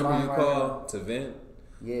like the number you right call to vent.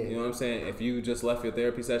 Yeah. You know what I'm saying? If you just left your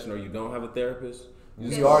therapy session or you don't have a therapist,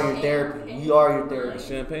 We are your therapy. We are your the therapy.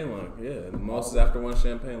 champagne line. Yeah, the Mimosas After One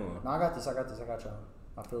champagne line. No, I got this. I got y'all.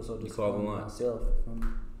 I feel so You call the disappointed line. myself.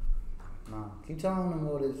 Nah, keep telling them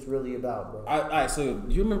what it's really about, bro. Alright, so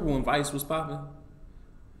you remember when Vice was popping?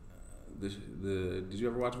 Did you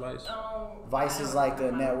ever watch Vice? Vice is like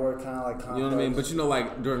a network, kind of like Complex. You know what I mean? But you know,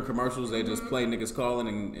 like during commercials, they just play niggas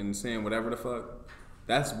calling and saying whatever the fuck.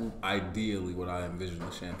 That's ideally what I envision the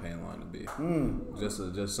champagne line to be.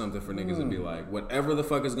 Just something for niggas to be like, whatever the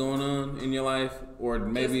fuck is going on in your life, or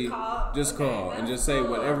maybe just call and just say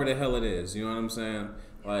whatever the hell it is. You know what I'm saying?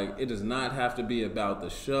 Like, it does not have to be about the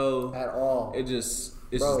show At all. It's just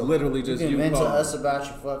Bro, literally just you can you vent to calling. us about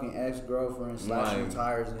your fucking ex-girlfriend slashing your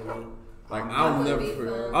tires, nigga. Like That would be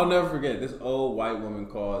fun. I'll never forget this old white woman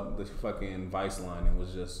called the fucking Vice line and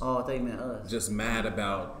was just Oh, I thought you meant us. just mad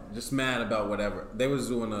about whatever. They was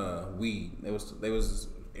doing weed. They was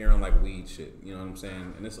airing like weed shit. You know what I'm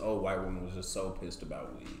saying? And this old white woman was just so pissed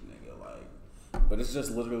about weed, nigga. Like, but it's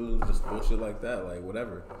just literally just bullshit like that. Like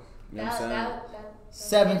whatever. You know what I'm saying?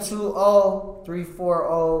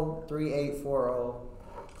 720-340-3840.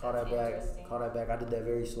 Call that back. Interesting. Call that back. I did that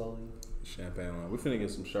very slowly. Champagne line. We finna get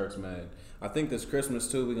some shirts made. I think this Christmas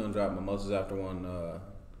too. We gonna drop Mimosas After One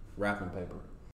wrapping paper.